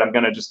situation, right? I'm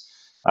going to just,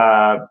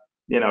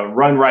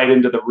 run right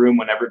into the room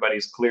when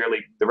everybody's clearly,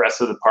 the rest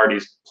of the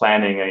party's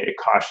planning a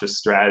cautious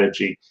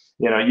strategy.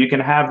 You can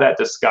have that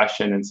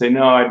discussion and say,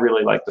 no, I'd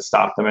really like to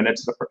stop them. And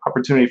it's an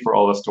opportunity for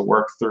all of us to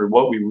work through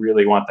what we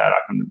really want that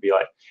outcome to be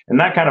like. And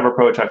that kind of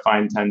approach, I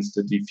find, tends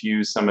to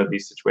diffuse some of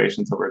these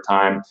situations over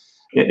time.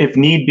 If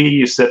need be,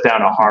 you set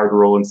down a hard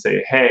rule and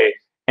say, hey,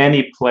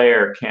 any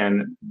player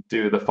can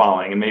do the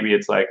following. And maybe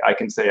it's like, I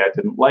can say I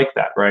didn't like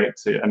that, right?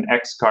 So an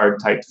X card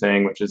type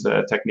thing, which is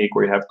a technique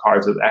where you have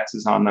cards with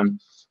X's on them.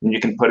 And you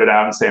can put it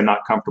out and say, I'm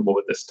not comfortable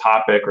with this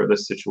topic or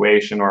this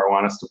situation, or I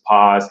want us to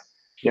pause.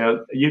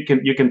 You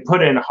can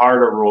put in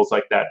harder rules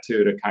like that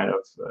too to kind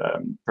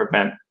of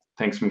prevent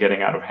things from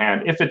getting out of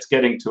hand if it's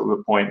getting to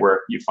a point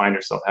where you find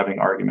yourself having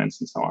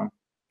arguments and so on.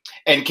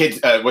 And kids,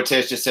 what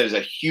Tejas just said is a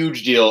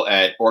huge deal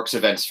at Orcs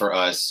events for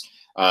us.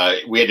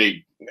 We had to,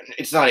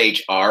 it's not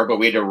HR, but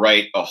we had to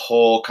write a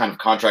whole kind of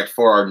contract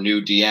for our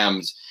new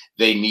DMs.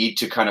 They need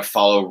to kind of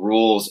follow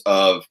rules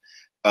of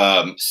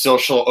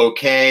social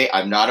okay,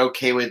 I'm not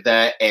okay with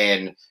that.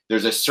 And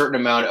there's a certain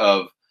amount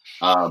of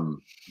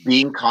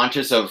being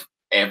conscious of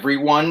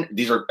everyone.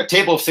 These are a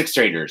table of 6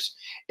 strangers.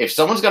 If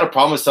someone's got a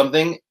problem with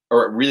something,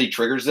 or it really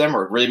triggers them,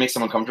 or it really makes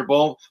them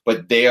uncomfortable,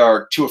 but they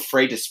are too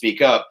afraid to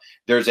speak up,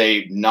 there's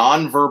a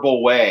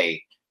nonverbal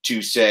way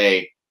to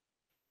say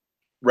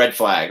red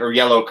flag or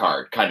yellow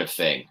card kind of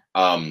thing.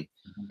 And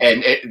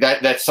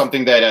that's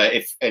something that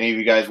if any of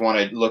you guys want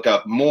to look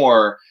up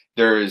more,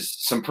 there's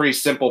some pretty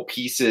simple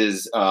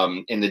pieces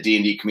in the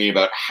D&D community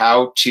about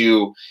how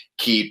to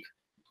keep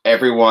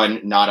everyone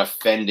not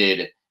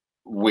offended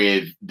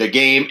with the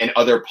game and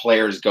other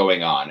players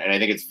going on. And I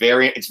think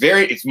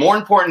it's more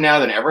important now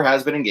than ever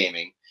has been in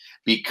gaming,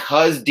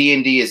 because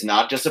D&D is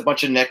not just a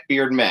bunch of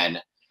neckbeard men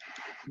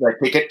like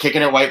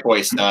kicking it white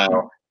boy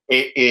style.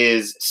 it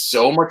is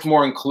so much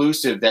more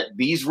inclusive that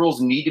these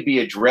rules need to be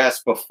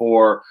addressed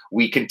before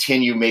we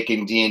continue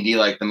making D&D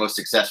like the most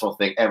successful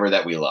thing ever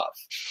that we love.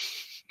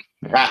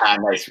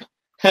 Nice.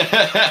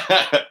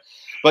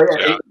 But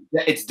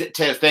yeah, it's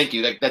Teo, thank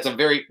you. Like that's a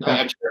very.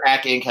 I'm sure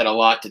Ack Inc. had a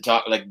lot to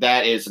talk. Like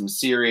that is some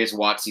serious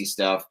WotC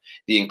stuff.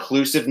 The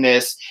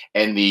inclusiveness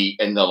and the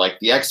like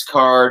the X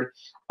card,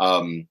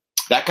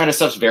 that kind of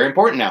stuff's very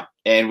important now,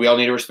 and we all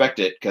need to respect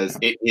it because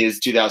it is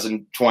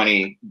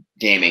 2020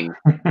 gaming.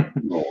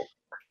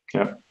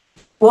 Yeah.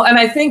 Well, and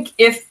I think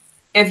if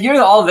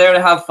you're all there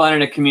to have fun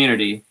in a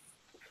community,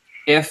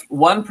 if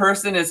one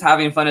person is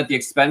having fun at the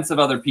expense of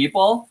other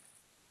people,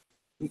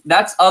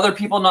 that's other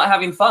people not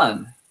having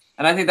fun.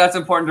 And I think that's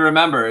important to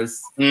remember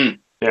is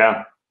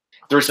yeah.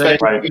 The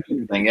respect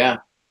thing, yeah.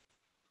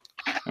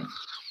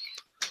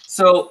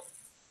 So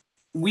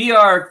we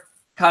are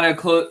kind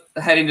of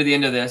heading to the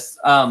end of this.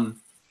 And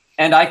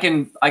I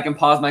can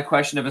pause my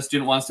question if a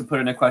student wants to put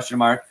in a question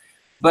mark.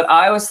 But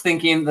I was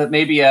thinking that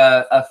maybe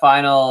a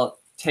final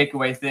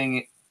takeaway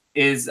thing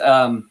is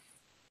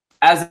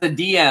as a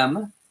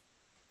DM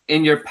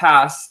in your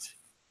past,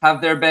 have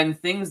there been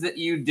things that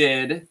you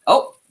did?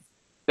 Oh,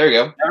 there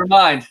you go. Never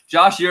mind.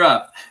 Josh, you're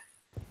up.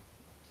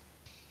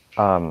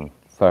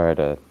 Sorry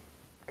to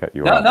cut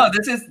you off. No,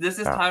 this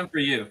is time for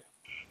you.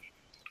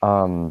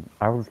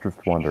 I was just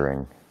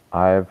wondering,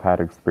 I've had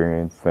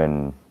experience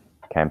in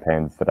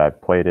campaigns that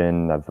I've played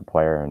in as a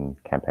player and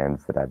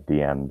campaigns that I've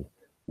DM'd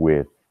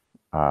with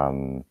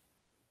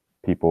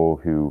people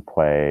who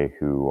play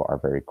who are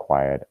very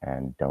quiet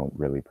and don't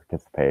really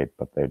participate,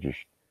 but they just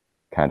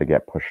kind of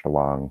get pushed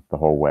along the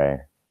whole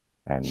way.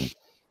 And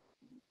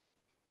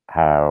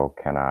how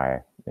can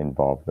I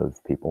involve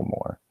those people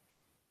more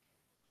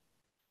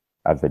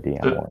as a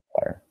DM or a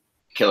player?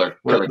 Killer.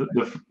 Well,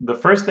 the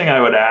first thing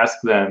I would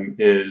ask them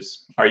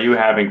is, are you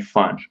having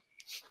fun?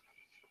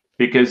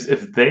 Because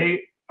if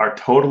they are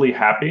totally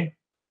happy,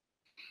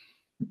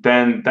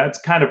 then that's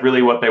kind of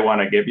really what they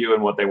want to give you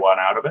and what they want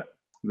out of it.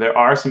 There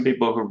are some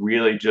people who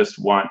really just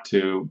want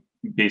to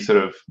be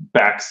sort of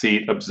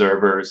backseat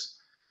observers,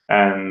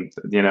 and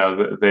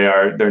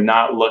they're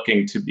not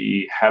looking to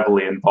be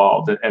heavily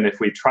involved. And if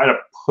we try to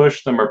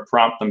push them or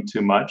prompt them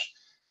too much,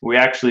 we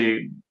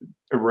actually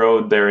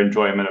erode their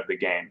enjoyment of the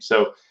game.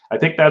 So I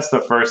think that's the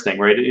first thing,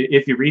 right?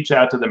 If you reach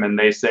out to them and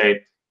they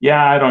say,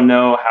 yeah, I don't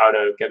know how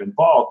to get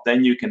involved,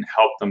 then you can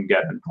help them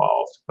get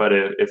involved. But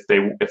if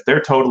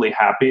they're totally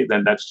happy,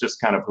 then that's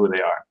just kind of who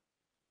they are.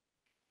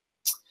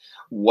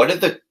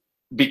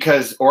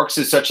 Because Orcs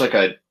is such like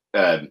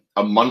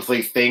a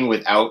monthly thing where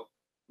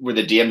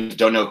the DMs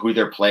don't know who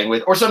they're playing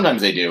with, or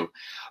sometimes they do.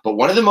 But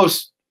one of the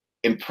most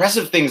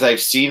impressive things I've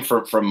seen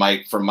from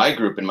my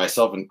group and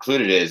myself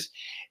included is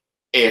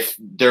if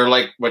they're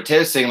like what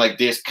Teo's saying, like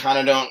they just kind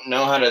of don't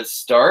know how to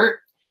start.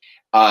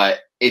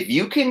 If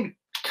you can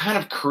kind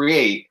of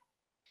create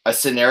a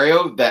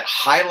scenario that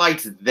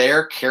highlights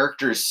their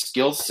character's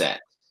skill set,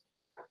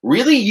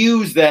 really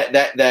use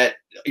that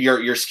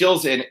your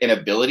skills and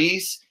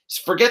abilities.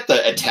 Forget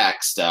the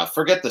attack stuff,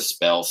 forget the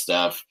spell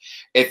stuff.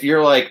 If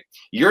you're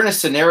in a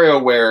scenario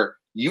where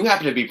you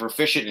happen to be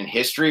proficient in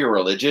history or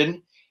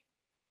religion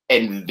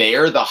and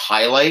they're the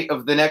highlight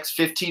of the next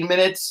 15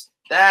 minutes,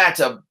 that's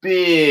a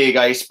big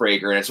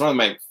icebreaker. And it's one of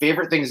my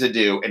favorite things to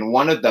do. And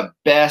one of the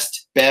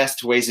best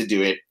ways to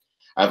do it,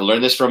 I've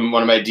learned this from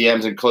one of my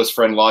DMs and close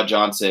friend, Law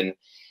Johnson.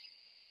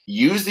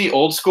 Use the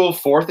old school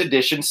 4th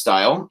edition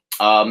style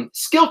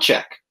skill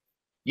check.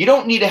 You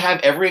don't need to have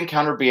every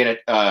encounter be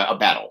a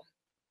battle.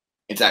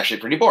 It's actually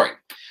pretty boring.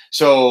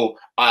 So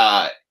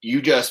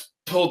you just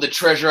pull the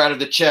treasure out of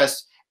the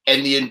chest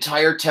and the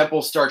entire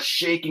temple starts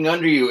shaking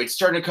under you. It's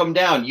starting to come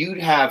down. You'd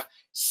have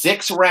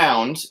 6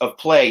 rounds of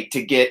play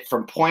to get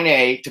from point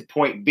A to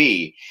point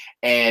B.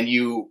 And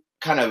you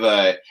kind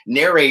of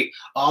narrate,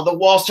 the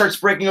wall starts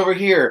breaking over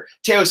here.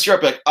 Teos, you're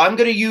up. Like, I'm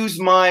going to use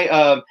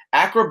my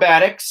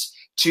acrobatics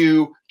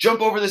to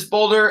jump over this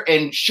boulder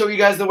and show you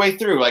guys the way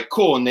through. Like,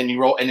 cool. And then you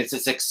roll, and it's a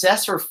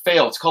success or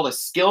fail. It's called a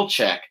skill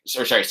challenge.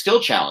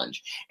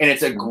 And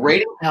it's a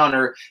great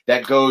encounter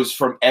that goes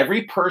from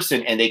every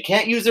person, and they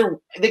can use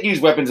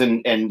weapons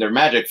and their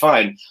magic,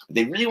 fine. But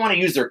they really want to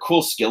use their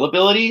cool skill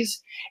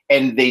abilities.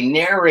 And they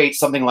narrate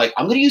something like,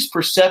 I'm going to use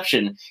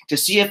perception to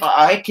see if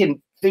I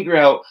can figure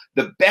out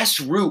the best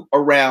route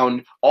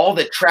around all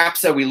the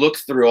traps that we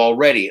looked through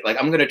already. Like,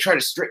 I'm going to try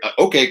to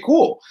okay,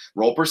 cool.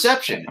 Roll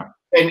perception.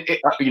 And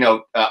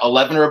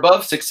 11 or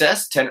above,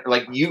 success. 10,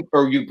 you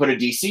put a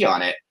DC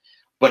on it.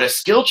 But a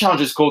skill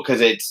challenge is cool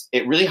because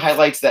it really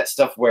highlights that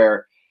stuff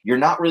where you're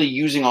not really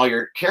using all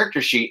your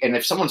character sheet. And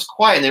if someone's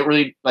quiet and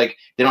they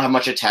don't have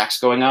much attacks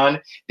going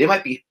on, they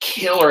might be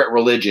killer at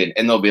religion,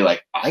 and they'll be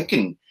like, I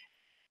can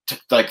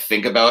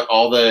think about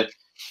all the.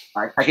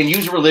 I can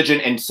use religion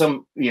in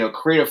some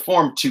creative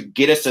form to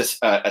get us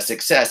a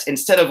success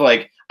instead of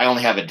I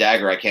only have a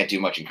dagger, I can't do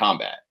much in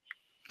combat.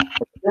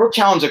 Skill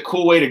challenge is a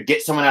cool way to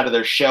get someone out of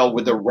their shell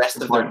with the rest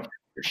of their character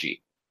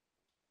sheet.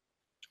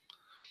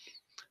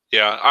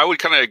 Yeah, I would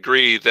kind of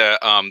agree that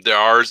there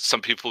are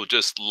some people who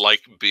just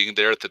like being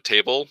there at the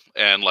table,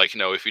 and like, you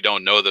know, if you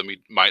don't know them, you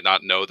might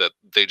not know that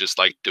they just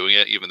like doing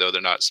it, even though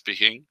they're not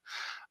speaking.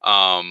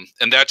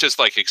 And that just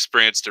like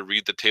experience to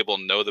read the table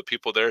and know the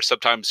people there.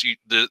 Sometimes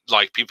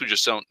like people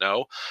just don't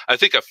know. I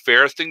think a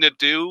fair thing to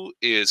do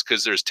is,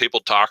 because there's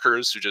table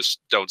talkers who just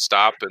don't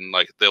stop, and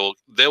like they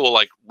will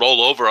like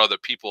roll over other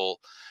people.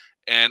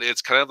 And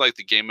it's kind of like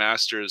the game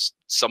master's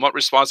somewhat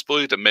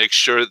responsibility to make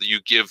sure that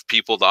you give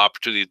people the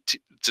opportunity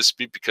to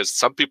speak, because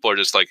some people are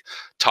just like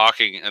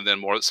talking, and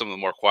then some of the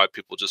more quiet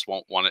people just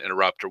won't want to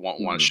interrupt or won't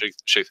want to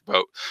shake the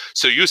boat.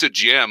 So you as a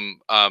GM,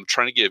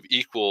 trying to give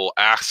equal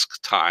ask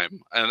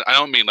time, and I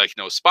don't mean like,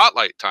 you know,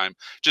 spotlight time,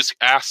 just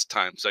ask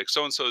times. Like,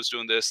 so and so is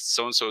doing this,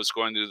 so and so is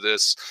going to do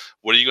this.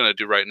 What are you going to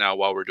do right now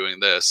while we're doing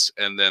this?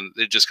 And then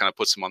it just kind of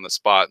puts them on the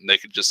spot, and they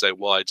could just say,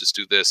 well, I just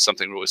do this,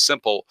 something really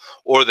simple,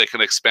 or they can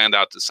expand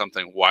out to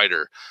something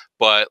wider.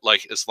 But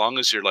like, as long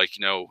as you're like,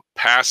 you know,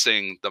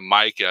 passing the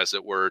mic, as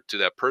it were, to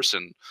that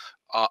person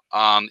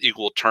on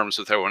equal terms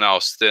with everyone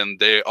else, then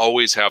they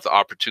always have the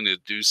opportunity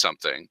to do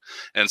something.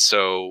 And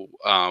so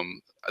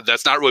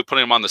that's not really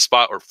putting them on the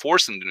spot or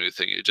forcing them to do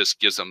anything. It just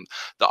gives them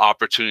the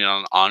opportunity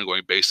on an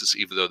ongoing basis,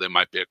 even though they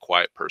might be a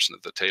quiet person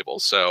at the table.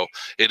 So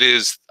it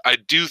is, I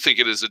do think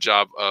it is a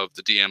job of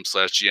the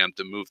DM/GM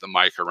to move the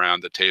mic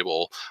around the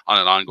table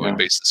on an ongoing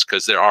basis,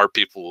 because there are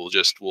people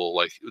who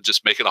will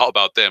make it all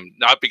about them,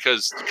 not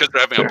because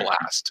they're having a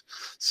blast.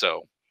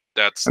 So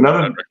that's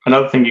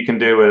another thing you can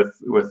do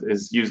with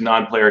is use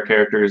non-player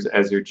characters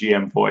as your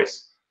GM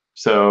voice.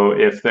 So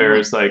if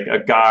there's like a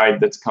guide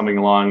that's coming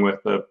along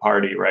with the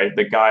party, right,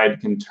 the guide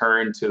can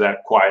turn to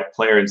that quiet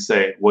player and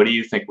say, what do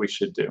you think we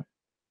should do?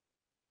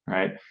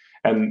 Right.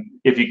 And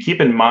if you keep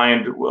in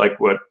mind, like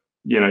what,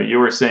 you know, you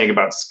were saying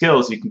about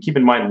skills, you can keep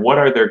in mind, what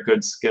are their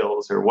good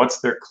skills, or what's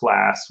their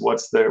class,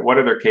 what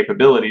are their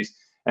capabilities?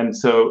 And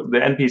so the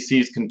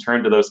NPCs can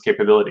turn to those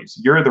capabilities.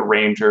 You're the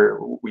ranger,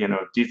 you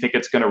know, do you think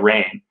it's going to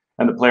rain?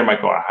 And the player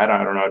might go, I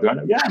don't know. Do I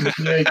know? Yeah, make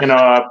me a, you know,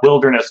 a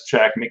wilderness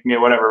check, make me a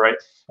whatever, right?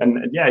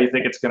 And yeah, you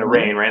think it's going to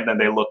rain, right? And then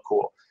they look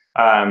cool.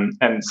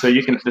 And so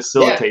you can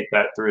facilitate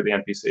that through the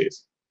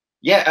NPCs.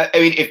 Yeah, I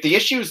mean, if the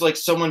issue is like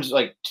someone's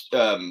like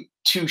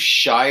too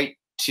shy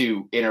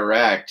to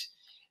interact,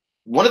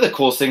 one of the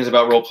coolest things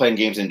about role-playing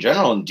games in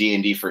general, and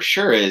D&D for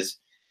sure, is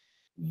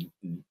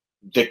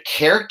the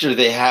character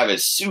they have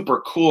is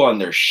super cool on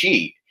their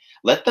sheet.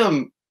 Let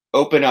them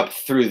open up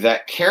through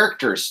that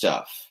character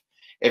stuff.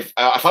 If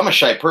I'm a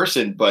shy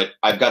person, but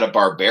I've got a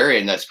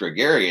barbarian that's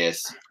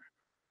gregarious,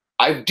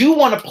 I do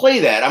want to play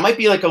that. I might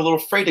be like a little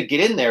afraid to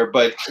get in there,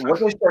 but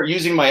once I start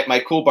using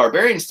my cool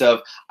barbarian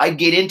stuff, I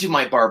get into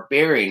my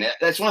barbarian.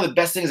 That's one of the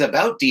best things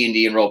about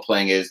D&D and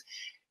role-playing is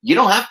you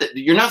don't have to,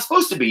 you're not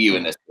supposed to be you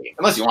in this game,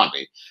 unless you want to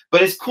be.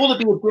 But it's cool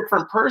to be a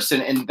different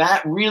person, and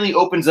that really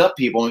opens up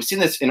people. And we've seen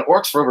this in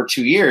Orcs for over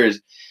 2 years.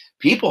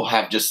 People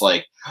have just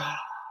like,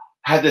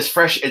 have this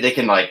fresh, they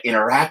can like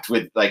interact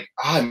with like,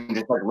 I'm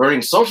just like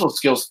learning social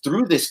skills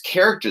through this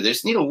character. They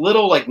just need a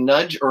little like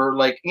nudge, or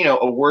like, you know,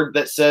 a word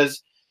that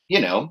says, you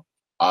know,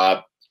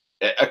 a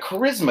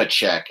charisma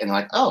check, and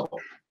like, oh, that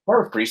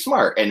was pretty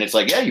smart. And it's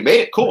like, yeah, you made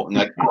it, cool. And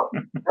like, oh,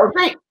 that was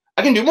great.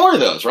 I can do more of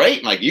those, right?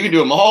 And like, you can do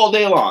them all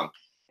day long.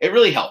 It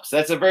really helps.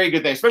 That's a very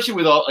good thing, especially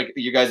with all like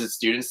you guys as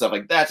students, stuff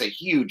like that's a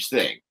huge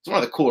thing. It's one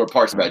of the cooler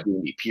parts about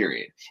D&D,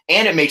 period.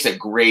 And it makes a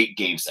great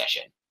game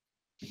session.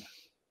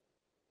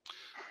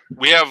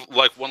 We have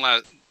like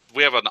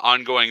we have an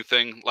ongoing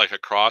thing like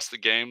across the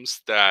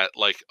games that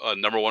like a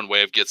number one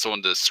way of get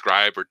someone to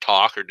describe or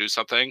talk or do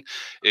something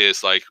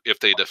is like if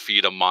they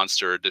defeat a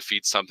monster or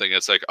defeat something,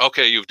 it's like,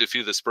 okay, you've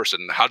defeated this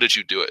person. How did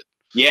you do it?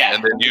 Yeah.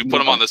 And then you put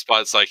them on the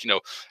spot. It's like, you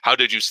know, how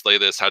did you slay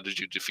this? How did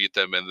you defeat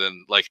them? And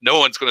then like, no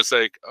one's going to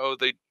say, oh,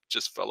 they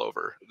just fell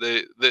over.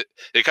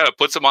 It kind of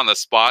puts them on the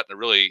spot in a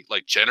really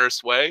like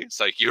generous way. It's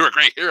like, you're a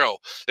great hero.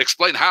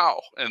 Explain how.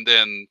 And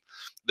then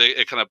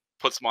it kind of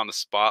puts them on the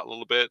spot a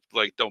little bit,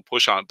 like don't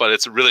push on it, but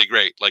it's really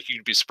great. Like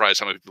you'd be surprised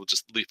how many people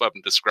just leap up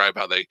and describe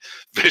how they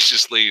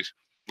viciously,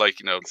 like,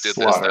 you know, did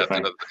this,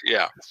 that,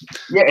 yeah.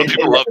 But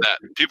people love that.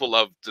 People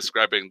love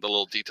describing the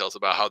little details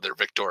about how they're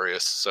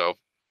victorious. So.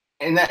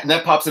 And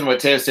that pops in what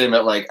Taylor's saying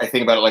about, like, I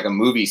think about it like a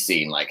movie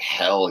scene, like,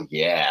 hell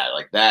yeah,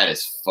 like that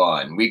is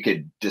fun. We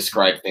could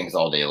describe things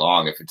all day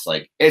long if it's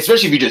like,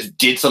 especially if you just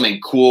did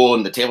something cool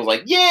and the table's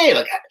like, yay,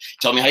 like,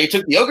 tell me how you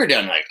took the ogre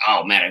down. Like,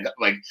 oh man, I got,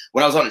 like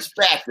when I was on his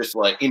back, just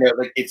like, you know,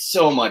 like it's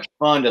so much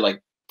fun to like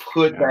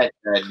put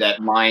that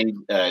mind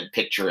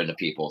picture into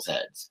people's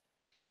heads.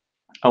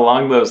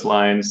 Along those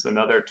lines,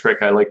 another trick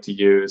I like to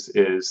use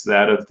is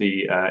that of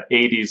the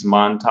 80s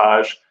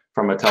montage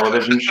from a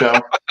television show.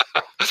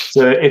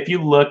 So if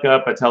you look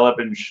up a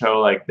television show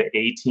like The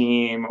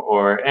A-Team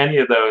or any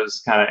of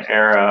those kind of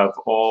era of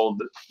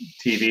old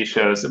TV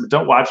shows,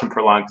 don't watch them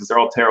for long because they're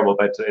all terrible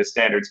by today's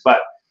standards. But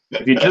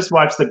if you just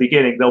watch the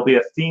beginning, there'll be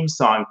a theme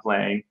song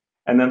playing,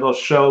 and then they'll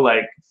show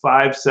like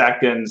 5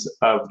 seconds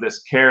of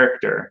this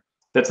character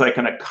that's like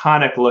an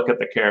iconic look at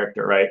the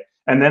character, right?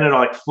 And then it'll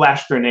like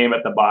flash their name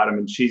at the bottom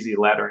in cheesy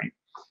lettering.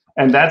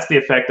 And that's the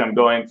effect I'm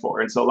going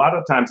for. And so a lot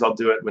of times I'll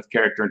do it with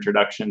character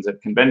introductions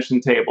at convention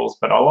tables,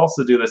 but I'll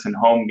also do this in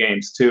home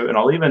games too. And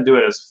I'll even do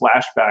it as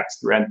flashbacks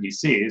through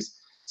NPCs.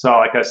 So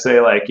like I say,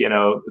 like, you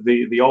know,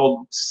 the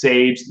old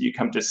sage that you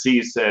come to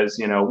see says,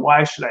 you know,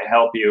 why should I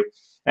help you?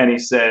 And he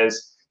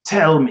says,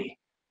 tell me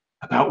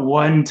about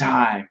one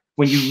time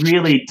when you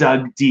really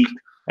dug deep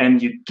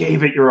and you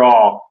gave it your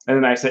all. And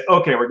then I say,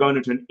 okay, we're going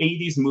into an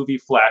 80s movie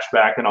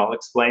flashback, and I'll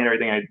explain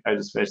everything I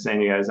just finished saying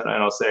to you guys. And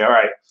I'll say, all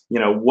right, you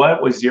know,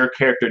 what was your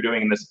character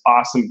doing in this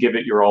awesome give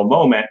it your all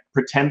moment?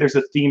 Pretend there's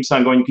a theme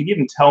song going. You can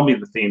even tell me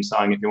the theme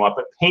song if you want,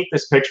 but paint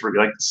this picture for me,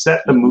 like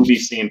set the movie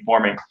scene for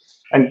me.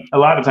 And a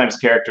lot of times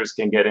characters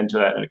can get into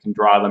that and it can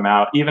draw them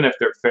out. Even if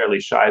they're fairly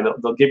shy,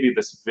 they'll give you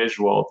this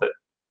visual that,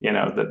 you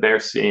know, that they're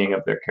seeing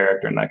of their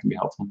character, and that can be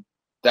helpful.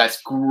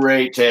 That's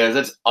great, Taz.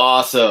 That's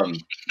awesome.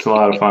 It's a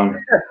lot of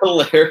fun.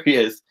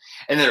 Hilarious.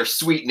 And their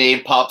sweet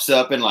name pops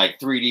up in like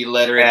 3D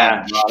lettering.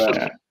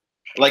 Yeah.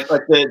 Like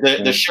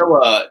the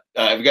show.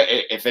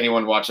 If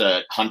anyone watched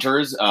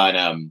Hunters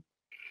on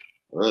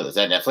is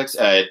that Netflix?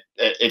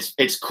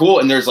 It's cool.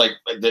 And there's like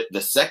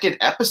the second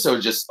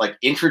episode just like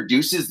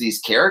introduces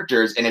these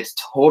characters, and it's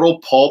total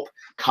pulp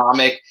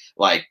comic.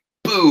 Like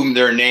boom,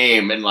 their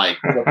name, and like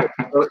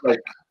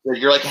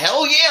you're like,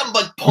 hell yeah, I'm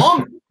like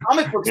pumped.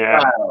 Comic book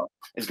style.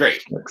 It's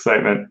great.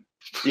 Excitement.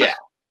 Yeah.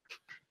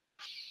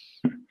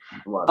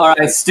 All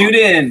right,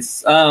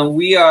 students,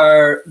 we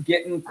are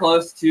getting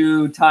close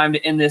to time to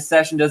end this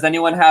session. Does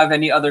anyone have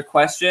any other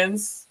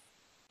questions?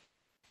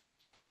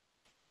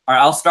 All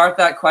right, I'll start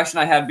that question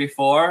I had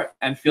before,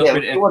 and feel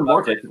free to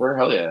interrupt it.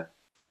 Hell yeah.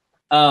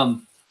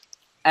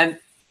 And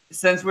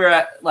since we're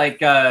at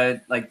like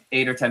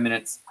 8 or 10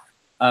 minutes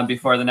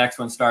before the next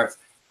one starts,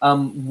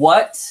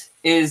 what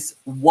is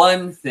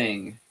one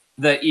thing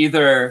that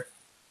either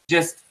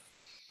just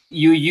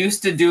you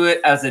used to do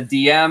it as a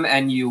DM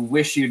and you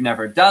wish you'd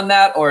never done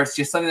that, or it's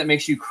just something that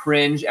makes you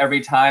cringe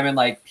every time and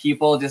like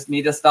people just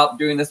need to stop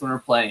doing this when we're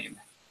playing?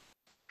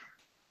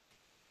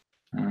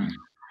 I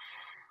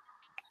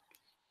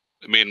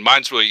mean,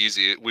 mine's really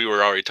easy. We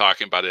were already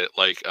talking about it,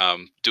 like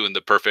doing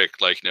the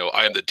perfect, like, you know,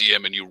 I am the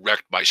DM and you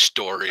wrecked my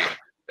story,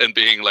 and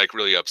being like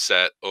really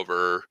upset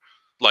over,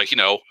 like, you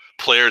know,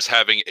 players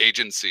having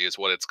agency is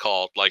what it's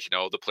called. Like, you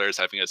know, the players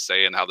having a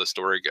say in how the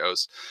story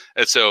goes.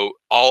 And so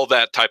all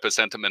that type of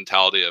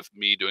sentimentality of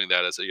me doing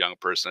that as a young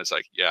person, it's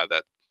like, yeah,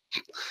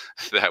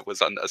 that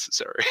was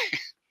unnecessary.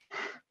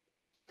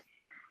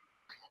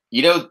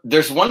 You know,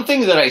 there's one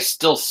thing that I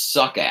still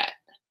suck at.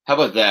 How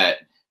about that?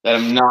 That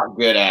I'm not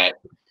good at.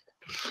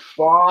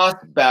 Boss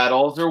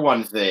battles are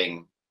one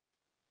thing.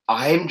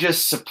 I'm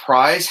just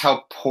surprised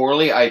how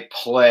poorly I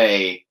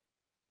play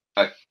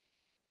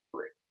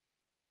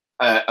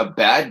a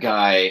bad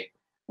guy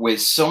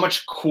with so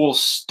much cool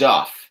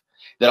stuff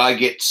that I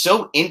get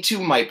so into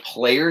my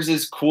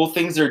players' cool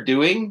things they're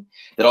doing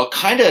that I'll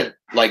kind of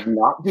like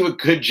not do a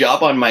good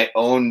job on my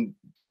own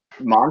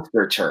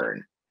monster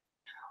turn.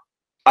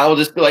 I will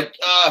just be like,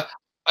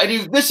 I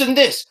do this and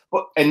this,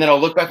 and then I'll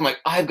look back and I'm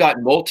like, I've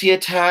got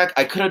multi-attack.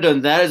 I could have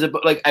done that as a,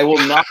 like, I will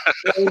not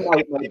play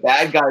my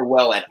bad guy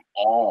well at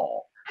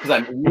all, because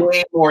I'm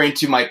way more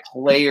into my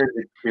player's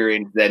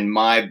experience than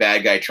my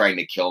bad guy trying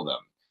to kill them.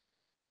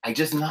 I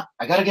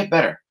gotta get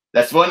better.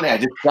 That's one thing. I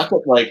just suck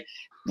at like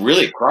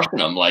really crushing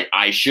them. Like,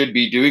 I should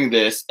be doing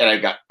this, and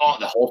I've got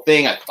the whole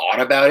thing. I thought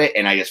about it,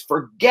 and I just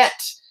forget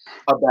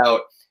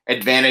about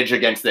advantage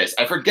against this.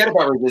 I forget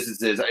about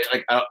resistances.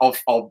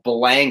 I'll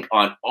blank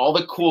on all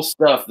the cool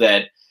stuff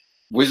that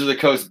Wizard of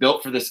the Coast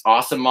built for this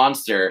awesome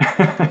monster.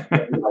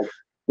 And, like,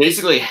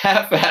 basically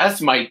half-ass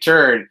my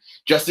turn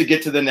just to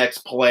get to the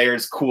next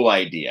player's cool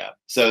idea.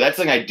 So that's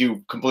something I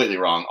do completely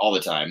wrong all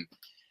the time.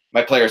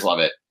 My players love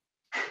it.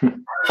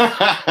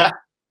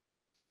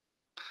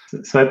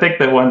 So I think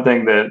that one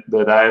thing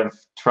that I've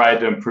tried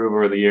to improve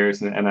over the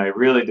years, and I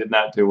really did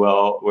not do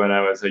well when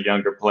I was a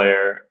younger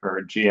player or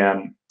a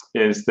GM,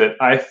 is that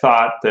I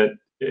thought that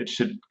it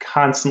should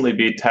constantly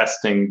be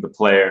testing the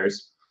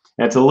players.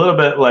 And it's a little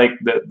bit like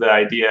the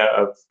idea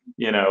of,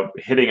 you know,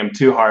 hitting them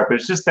too hard, but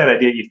it's just that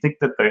idea. You think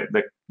that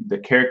the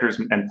characters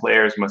and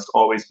players must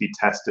always be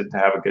tested to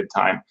have a good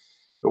time,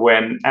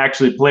 when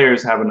actually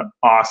players have an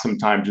awesome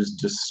time just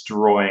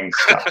destroying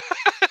stuff.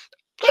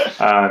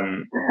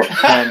 And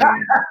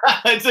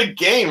it's a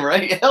game,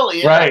 right? Hell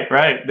yeah.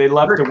 Right. They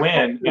love to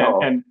win.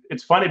 And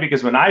it's funny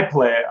because when I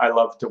play, I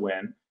love to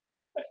win.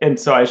 And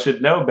so I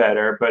should know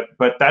better,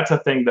 but that's a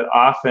thing that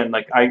often,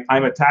 like,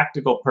 I'm a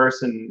tactical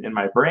person in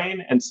my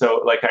brain. And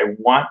so, like, I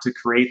want to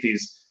create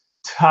these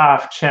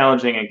tough,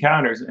 challenging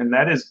encounters. And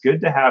that is good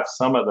to have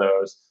some of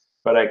those.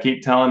 But I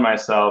keep telling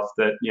myself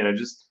that, you know,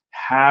 just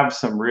have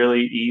some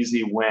really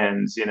easy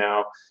wins, you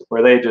know,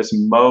 where they just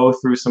mow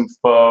through some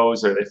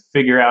foes, or they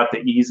figure out the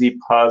easy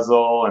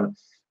puzzle. And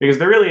because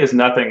there really is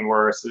nothing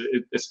worse,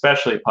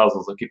 especially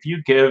puzzles. Like, if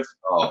you give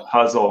a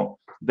puzzle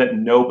that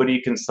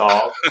nobody can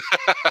solve,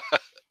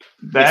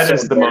 that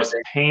is the most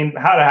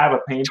how to have a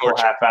painful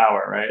half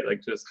hour, right?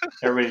 Like, just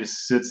everybody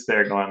just sits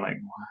there going like,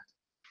 what?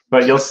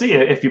 But you'll see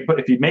it if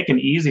you make an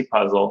easy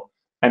puzzle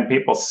and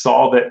people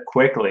solve it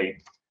quickly,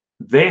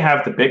 they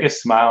have the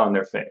biggest smile on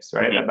their face,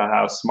 right? Mm-hmm. About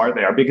how smart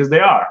they are, because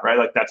they are, right?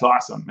 Like, that's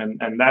awesome.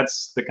 And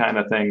that's the kind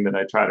of thing that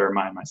I try to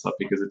remind myself,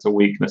 because it's a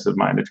weakness of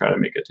mine to try to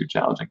make it too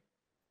challenging.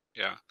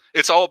 Yeah.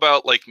 It's all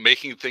about like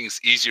making things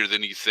easier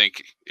than you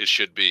think it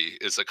should be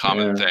is a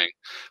common thing.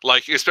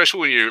 Like, especially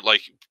when you're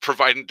like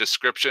providing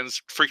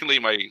descriptions, frequently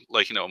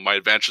my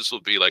adventures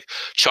will be like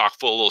chock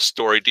full of little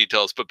story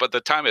details, but by the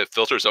time it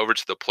filters over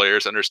to the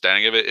player's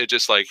understanding of it, it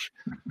just like,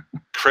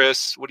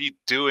 Chris, what are you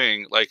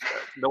doing? Like,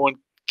 no one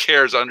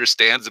cares,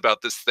 understands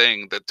about this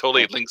thing that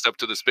totally links up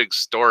to this big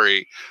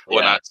story,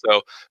 whatnot.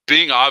 So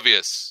being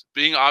obvious,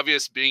 being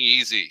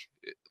easy,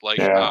 like,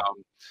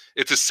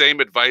 it's the same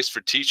advice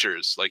for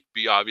teachers, like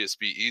be obvious,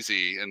 be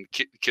easy, and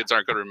kids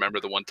aren't going to remember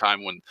the one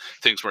time when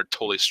things weren't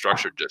totally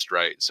structured just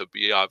right. So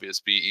be obvious,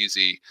 be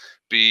easy,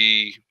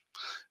 be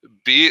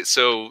it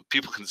so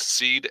people can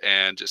succeed,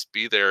 and just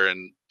be there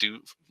and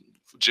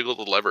jiggle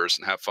the levers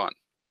and have fun.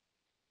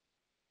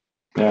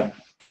 Yeah.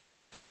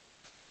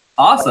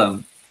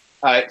 Awesome.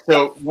 All right,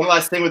 so one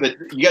last thing with it,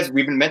 you guys,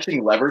 we've been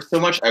mentioning levers so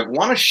much. I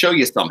want to show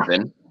you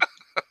something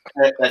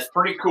that's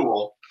pretty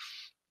cool.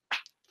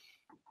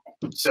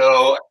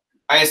 So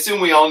I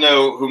assume we all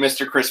know who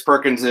Mr. Chris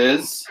Perkins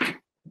is.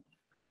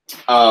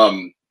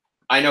 I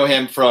know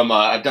him from,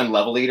 I've done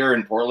Level Leader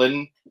in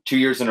Portland 2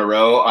 years in a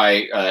row.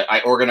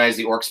 I organize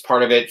the Orcs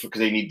part of it because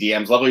they need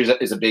DMs. Level Leader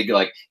is a big,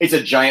 like, it's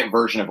a giant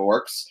version of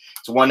Orcs.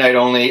 It's one night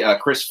only.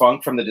 Chris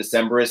Funk from the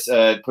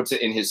Decemberists puts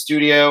it in his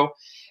studio.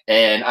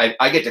 And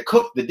I get to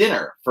cook the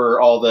dinner for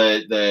all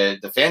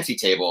the fancy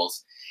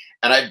tables.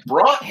 And I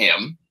brought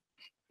him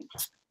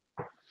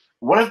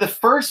one of the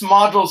first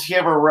modules he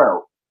ever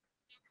wrote.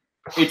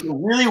 It's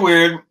really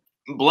weird,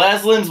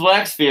 Blaslin's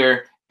Black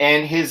Sphere,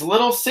 and his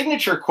little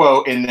signature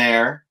quote in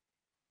there,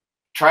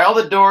 try all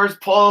the doors,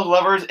 pull all the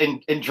levers,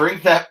 and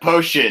drink that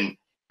potion.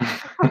 I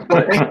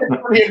think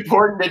that's pretty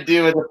important to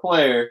do as a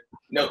player.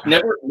 No,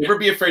 never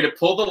be afraid to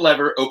pull the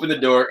lever, open the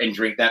door, and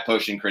drink that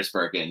potion, Chris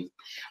Perkins.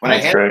 When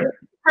That's great.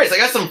 Chris, I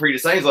got something for you to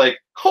say. He's like,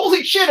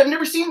 holy shit, I've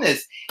never seen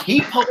this. He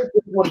published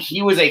it when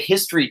he was a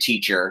history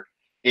teacher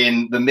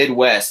in the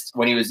Midwest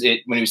when he was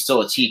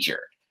still a teacher.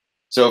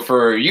 So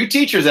for you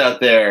teachers out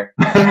there,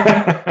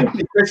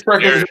 Chris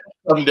Perkins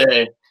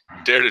someday.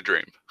 Dare to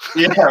dream.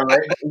 Yeah, right.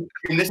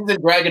 And this is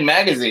in Dragon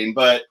Magazine,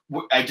 but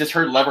I just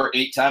heard lever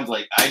 8 times.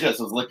 Like, I just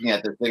was looking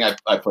at this thing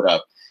I put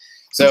up.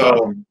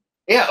 So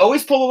yeah,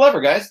 always pull the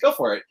lever, guys. Go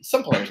for it.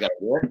 Some players got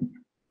to do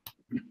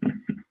it.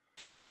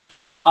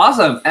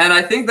 Awesome. And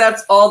I think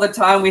that's all the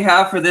time we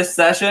have for this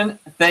session.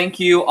 Thank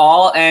you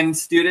all, and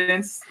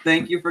students,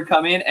 thank you for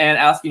coming and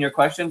asking your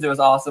questions. It was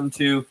awesome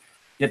to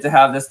get to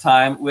have this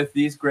time with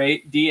these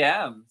great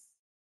DMs.